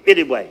received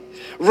anyway?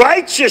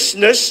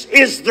 Righteousness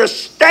is the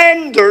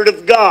standard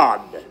of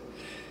God.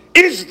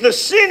 Is the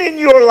sin in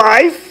your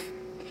life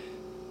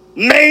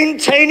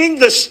maintaining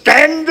the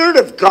standard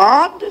of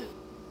God?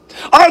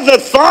 Are the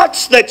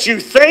thoughts that you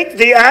think,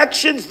 the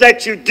actions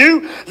that you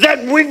do,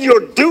 that when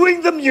you're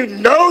doing them, you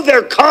know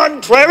they're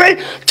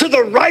contrary to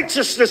the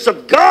righteousness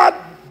of God?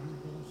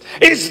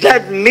 Is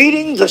that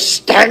meeting the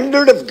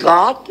standard of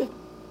God?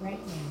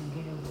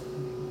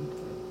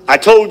 I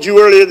told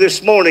you earlier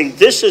this morning,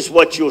 this is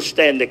what you'll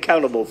stand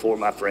accountable for,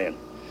 my friend.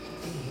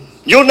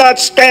 You'll not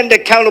stand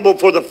accountable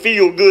for the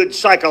feel-good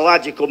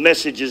psychological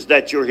messages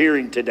that you're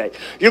hearing today.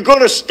 You're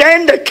going to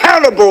stand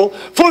accountable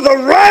for the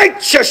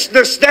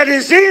righteousness that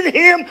is in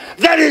him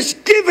that is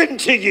given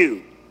to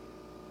you.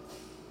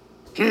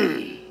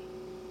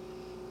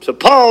 So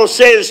Paul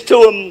says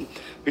to him,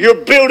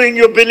 you're building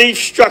your belief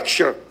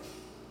structure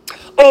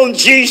on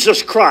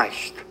Jesus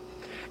Christ.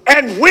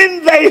 And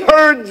when they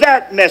heard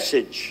that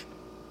message,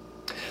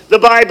 the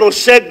Bible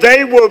said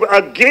they were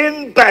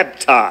again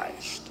baptized.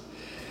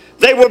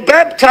 They were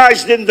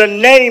baptized in the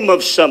name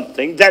of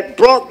something that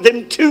brought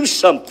them to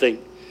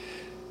something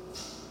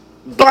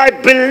by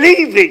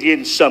believing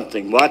in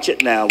something. Watch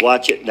it now,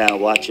 watch it now,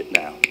 watch it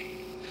now.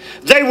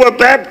 They were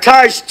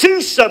baptized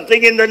to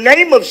something in the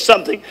name of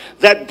something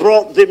that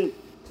brought them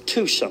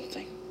to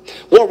something.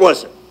 What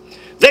was it?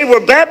 They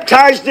were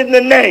baptized in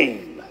the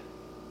name.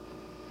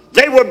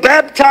 They were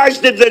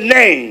baptized in the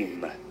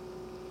name.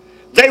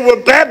 They were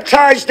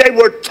baptized, they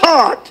were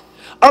taught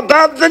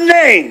about the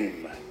name.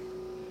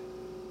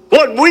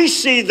 What we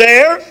see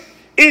there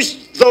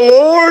is the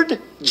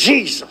Lord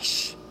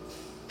Jesus.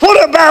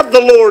 What about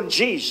the Lord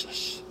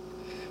Jesus?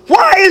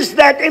 Why is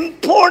that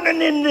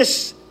important in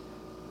this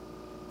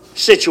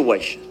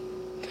situation?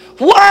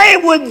 Why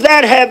would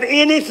that have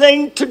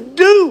anything to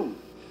do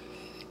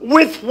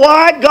with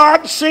why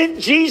God sent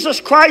Jesus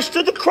Christ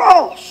to the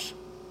cross?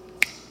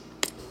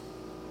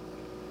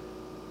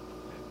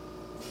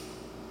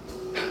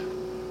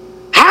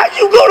 How are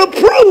you going to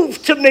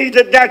prove to me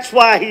that that's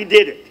why he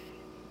did it?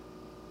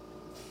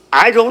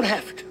 I don't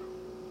have to.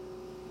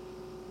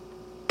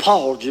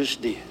 Paul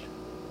just did.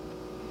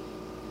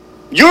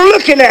 You're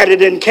looking at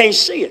it and can't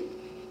see it.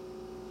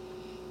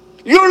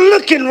 You're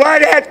looking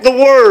right at the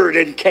Word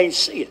and can't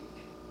see it.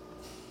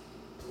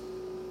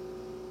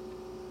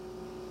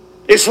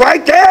 It's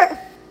right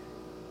there.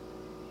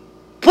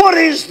 What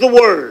is the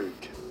Word?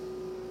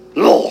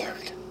 Lord.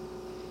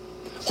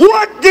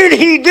 What did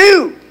he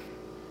do?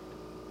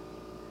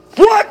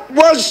 What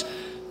was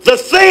the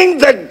thing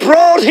that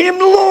brought him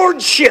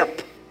lordship?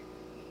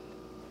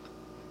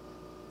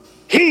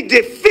 He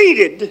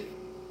defeated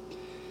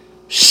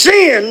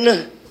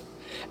sin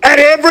at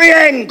every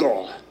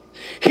angle.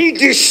 He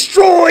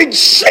destroyed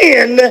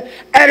sin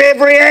at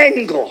every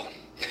angle.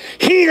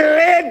 He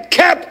led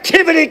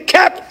captivity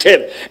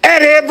captive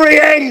at every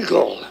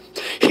angle.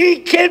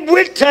 He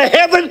went to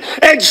heaven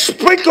and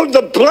sprinkled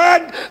the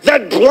blood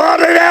that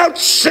blotted out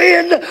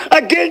sin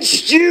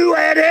against you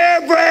at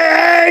every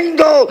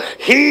angle.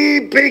 He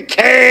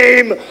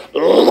became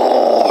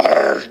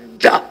Lord.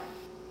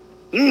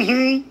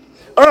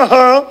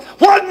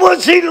 What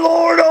was he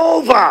Lord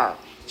over?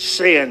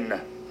 Sin.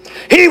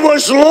 He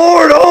was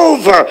Lord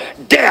over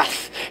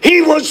death.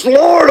 He was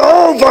Lord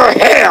over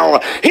hell.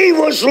 He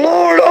was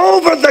Lord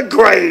over the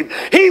grave.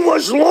 He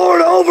was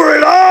Lord over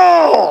it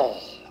all.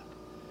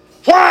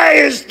 Why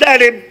is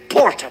that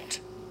important?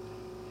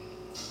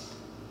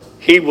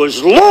 He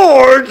was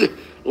Lord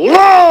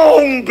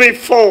long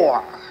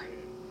before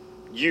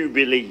you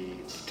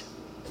believed.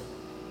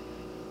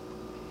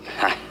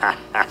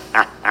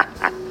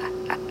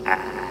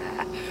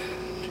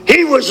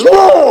 He was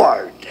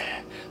Lord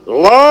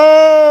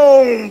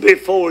long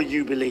before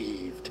you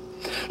believed.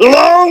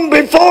 Long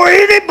before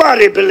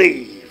anybody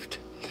believed.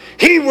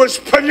 He was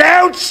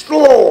pronounced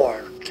Lord.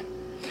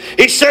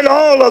 He said,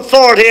 all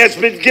authority has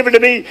been given to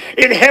me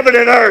in heaven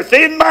and earth.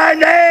 In my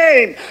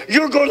name,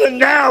 you're going to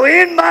now,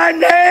 in my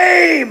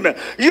name,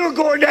 you're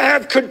going to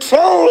have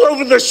control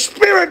over the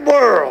spirit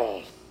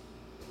world.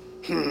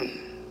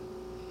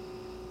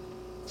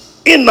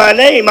 In my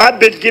name, I've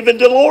been given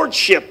to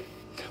lordship.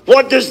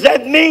 What does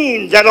that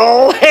mean? That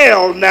all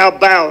hell now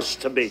bows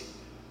to me.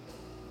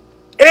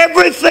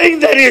 Everything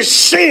that is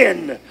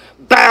sin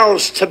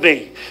bows to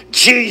me.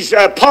 Jesus,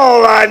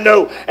 Paul I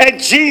know, and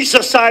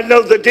Jesus I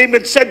know, the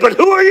demon said, but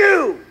who are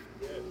you?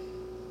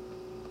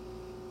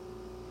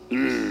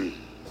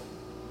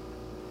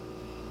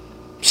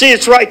 See,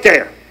 it's right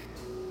there.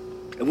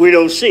 And we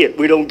don't see it.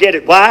 We don't get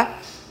it. Why?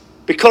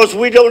 Because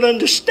we don't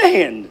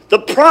understand the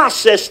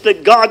process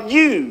that God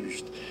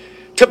used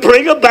to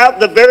bring about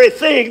the very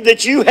thing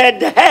that you had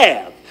to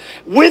have.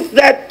 With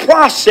that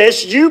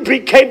process, you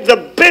became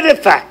the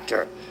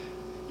benefactor.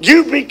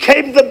 You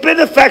became the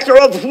benefactor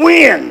of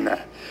when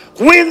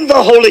the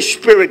Holy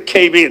Spirit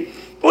came in,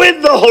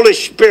 when the Holy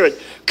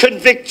Spirit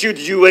convicted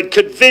you and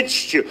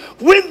convinced you,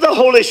 when the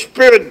Holy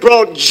Spirit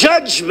brought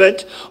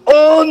judgment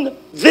on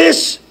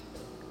this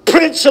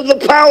prince of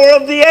the power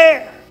of the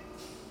air.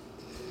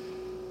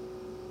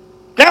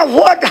 Now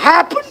what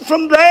happened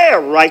from there?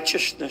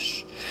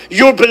 Righteousness.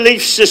 Your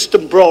belief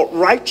system brought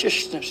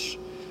righteousness,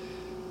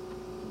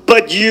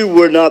 but you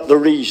were not the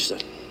reason.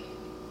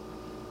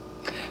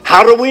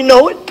 How do we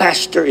know it,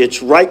 Pastor?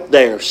 It's right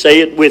there.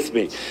 Say it with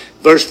me.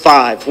 Verse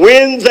 5.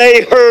 When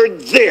they heard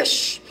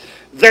this,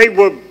 they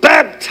were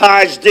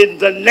baptized in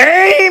the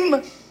name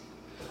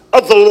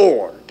of the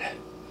Lord.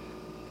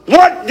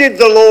 What did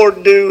the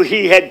Lord do?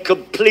 He had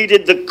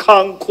completed the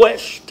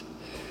conquest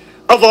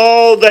of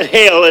all that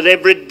hell and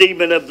every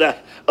demon of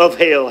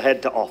hell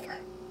had to offer.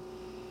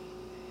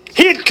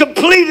 He had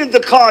completed the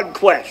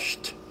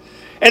conquest.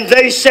 And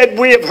they said,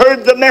 we have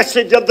heard the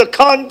message of the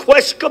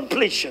conquest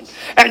completion.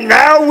 And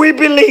now we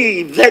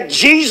believe that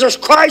Jesus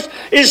Christ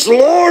is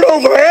Lord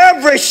over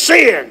every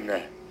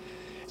sin.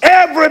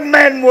 Every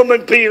man,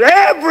 woman, being,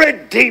 every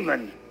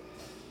demon,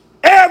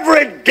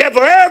 every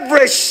devil,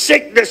 every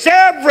sickness,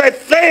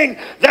 everything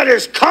that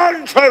is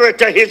contrary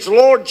to his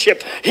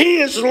lordship.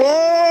 He is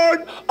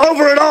Lord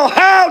over it all.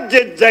 How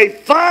did they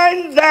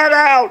find that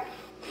out?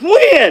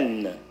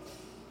 When?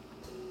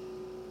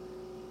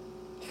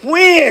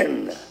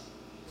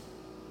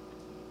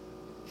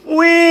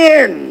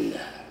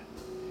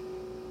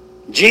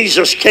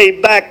 Jesus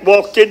came back,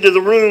 walked into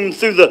the room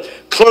through the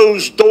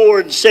closed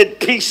door and said,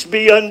 peace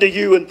be unto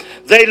you. And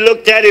they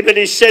looked at him and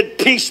he said,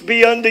 peace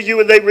be unto you.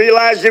 And they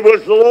realized it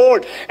was the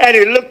Lord. And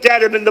he looked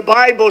at him and the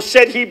Bible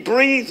said he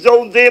breathed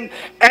on them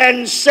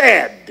and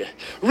said,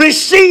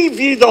 receive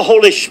ye the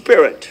Holy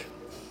Spirit.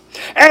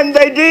 And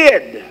they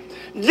did.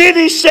 Then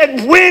he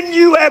said, when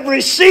you have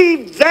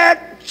received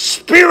that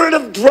spirit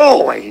of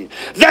drawing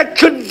that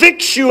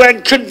convicts you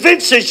and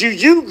convinces you,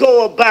 you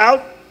go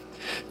about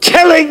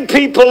telling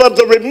people of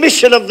the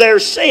remission of their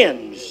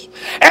sins.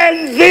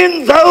 And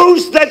then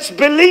those that's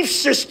belief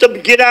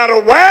system get out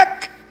of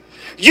whack,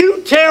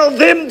 you tell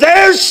them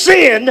their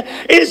sin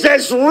is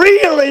as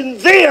real in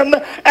them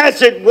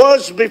as it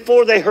was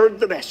before they heard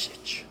the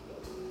message.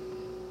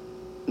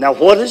 Now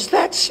what is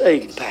that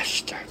saying,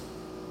 Pastor?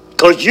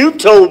 Because you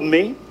told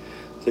me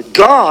that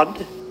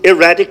God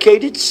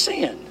eradicated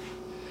sin.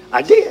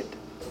 I did.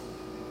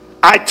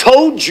 I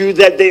told you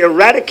that the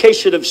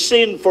eradication of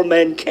sin for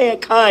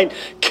mankind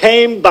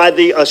came by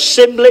the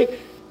assembly,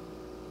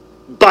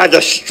 by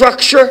the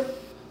structure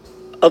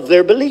of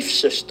their belief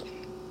system.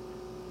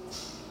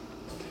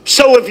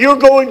 So if you're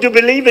going to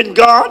believe in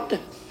God,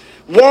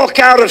 walk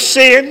out of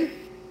sin,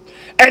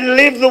 and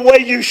live the way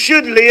you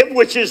should live,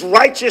 which is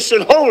righteous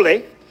and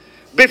holy,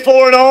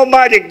 before an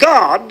almighty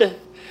God,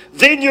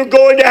 then you're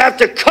going to have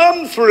to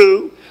come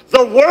through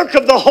the work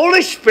of the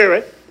Holy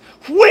Spirit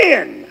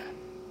when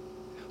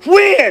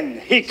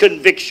he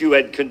convicts you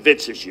and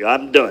convinces you.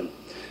 I'm done.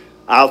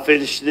 I'll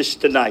finish this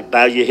tonight.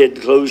 Bow your head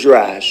and close your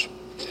eyes.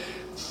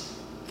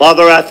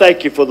 Father, I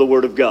thank you for the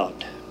Word of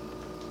God.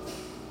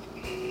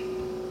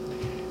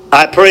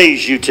 I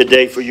praise you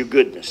today for your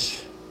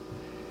goodness.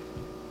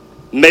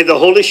 May the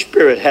Holy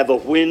Spirit have a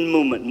win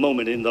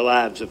moment in the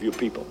lives of your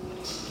people.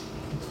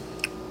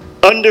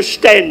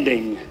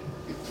 Understanding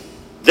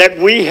that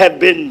we have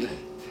been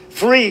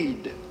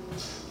freed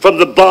from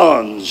the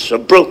bonds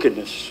of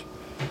brokenness,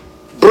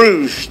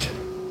 bruised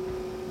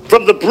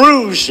from the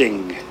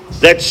bruising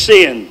that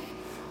sin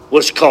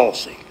was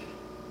causing.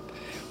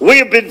 We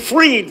have been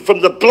freed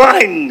from the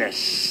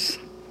blindness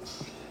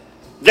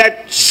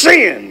that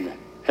sin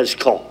has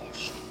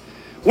caused.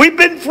 We've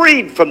been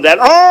freed from that.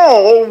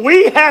 All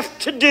we have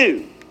to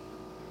do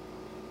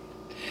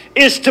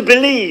is to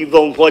believe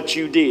on what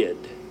you did.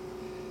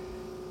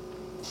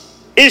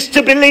 Is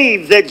to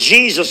believe that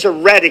Jesus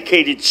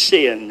eradicated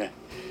sin.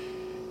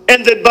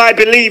 And that by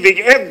believing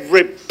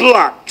every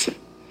blot,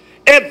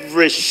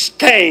 every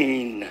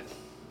stain,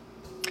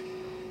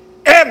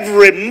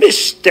 every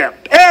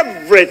misstep,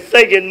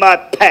 everything in my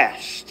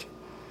past,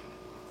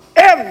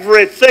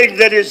 everything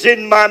that is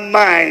in my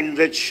mind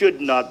that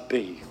should not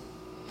be,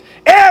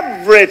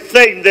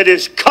 everything that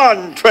is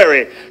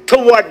contrary to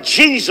what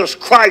Jesus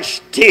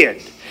Christ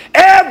did,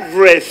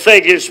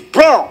 everything is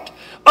brought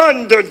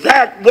under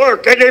that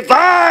work. And if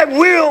I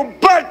will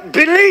but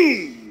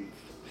believe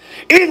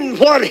in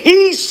what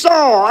he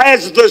saw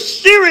as the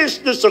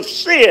seriousness of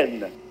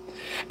sin,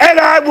 and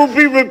I will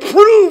be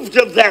reproved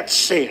of that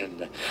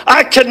sin,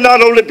 I can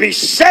not only be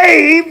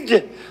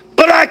saved,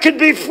 but I can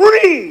be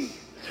free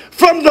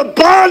from the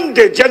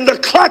bondage and the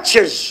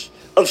clutches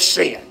of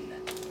sin.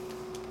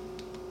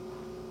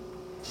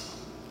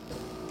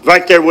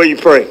 Right there where you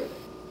pray,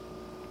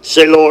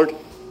 say, Lord,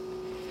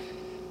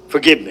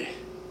 forgive me.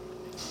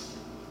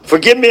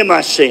 Forgive me of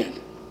my sin.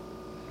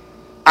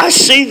 I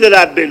see that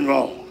I've been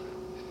wrong.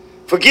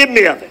 Forgive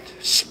me of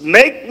it.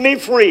 Make me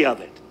free of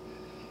it.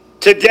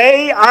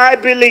 Today I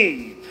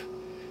believe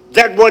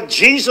that what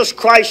Jesus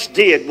Christ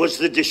did was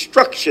the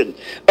destruction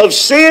of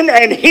sin,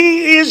 and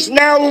he is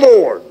now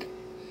Lord.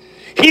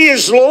 He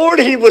is Lord.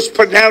 He was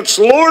pronounced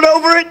Lord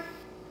over it.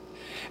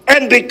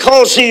 And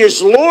because he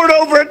is Lord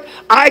over it,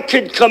 I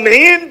could come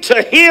in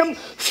to him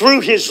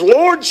through his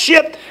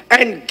lordship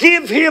and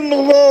give him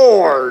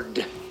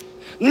Lord.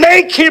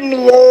 Make him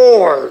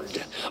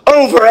Lord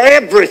over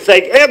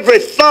everything, every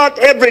thought,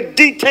 every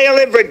detail,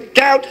 every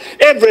doubt,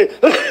 every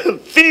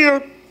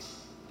fear,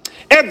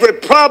 every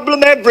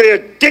problem, every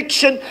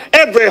addiction,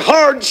 every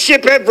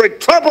hardship, every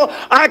trouble.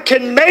 I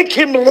can make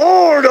him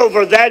Lord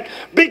over that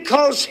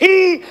because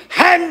he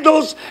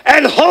handles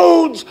and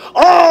holds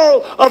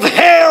all of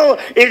hell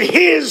in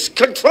his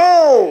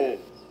control.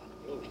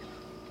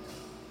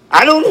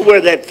 I don't know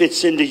where that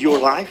fits into your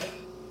life.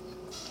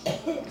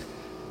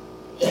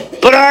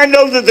 But I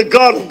know that the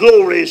God of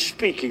glory is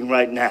speaking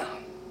right now.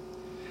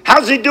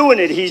 How's he doing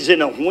it? He's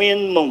in a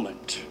win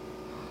moment.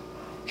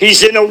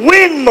 He's in a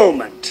win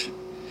moment.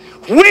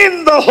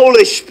 When the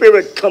Holy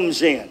Spirit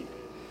comes in,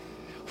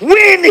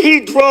 when he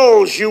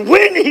draws you,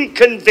 when he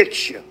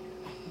convicts you,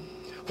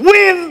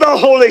 when the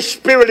Holy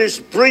Spirit is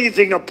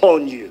breathing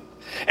upon you,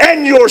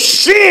 and your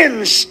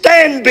sins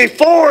stand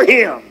before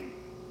him,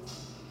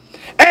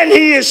 and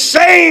he is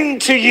saying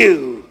to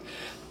you,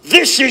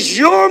 this is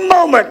your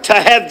moment to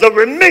have the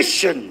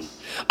remission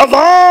of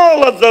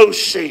all of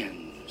those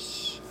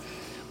sins,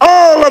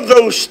 all of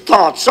those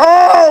thoughts,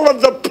 all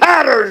of the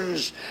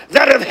patterns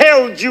that have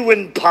held you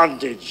in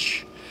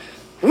bondage.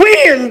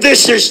 When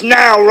this is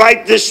now,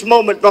 right this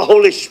moment, the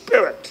Holy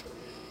Spirit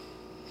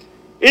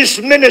is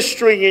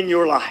ministering in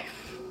your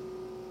life.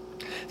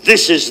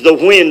 This is the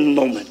win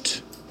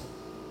moment.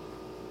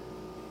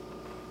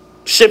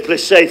 Simply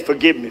say,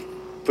 forgive me,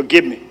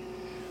 forgive me.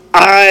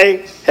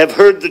 I have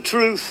heard the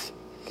truth,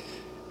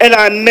 and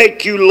I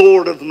make you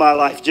Lord of my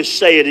life. Just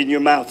say it in your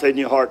mouth and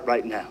your heart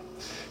right now.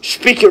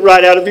 Speak it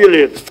right out of your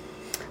lips.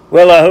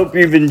 Well, I hope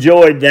you've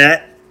enjoyed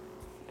that.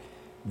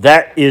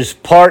 That is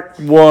part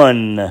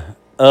one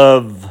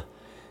of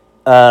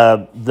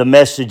the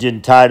message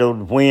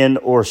entitled When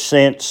or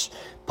Since.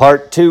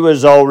 Part two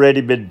has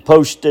already been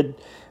posted.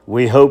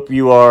 We hope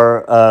you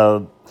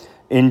are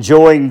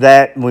enjoying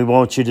that, and we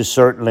want you to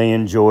certainly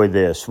enjoy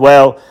this.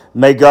 Well,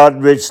 may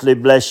God richly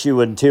bless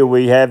you until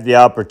we have the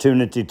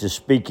opportunity to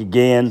speak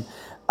again.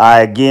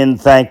 I again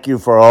thank you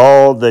for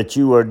all that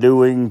you are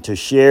doing to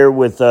share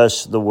with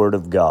us the Word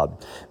of God.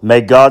 May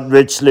God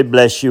richly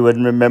bless you,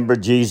 and remember,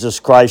 Jesus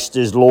Christ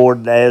is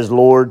Lord. As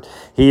Lord,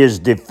 he has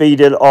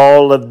defeated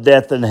all of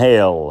death and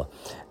hell.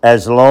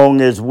 As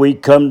long as we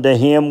come to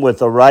him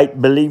with a right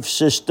belief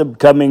system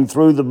coming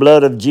through the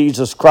blood of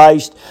Jesus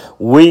Christ,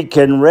 we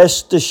can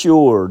rest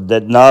assured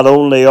that not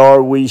only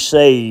are we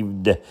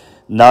saved,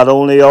 not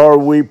only are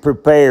we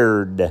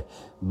prepared,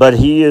 but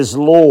he is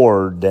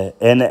Lord,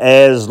 and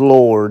as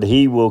Lord,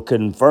 he will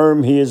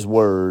confirm his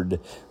word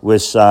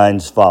with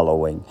signs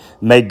following.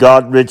 May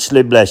God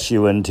richly bless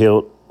you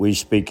until we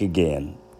speak again.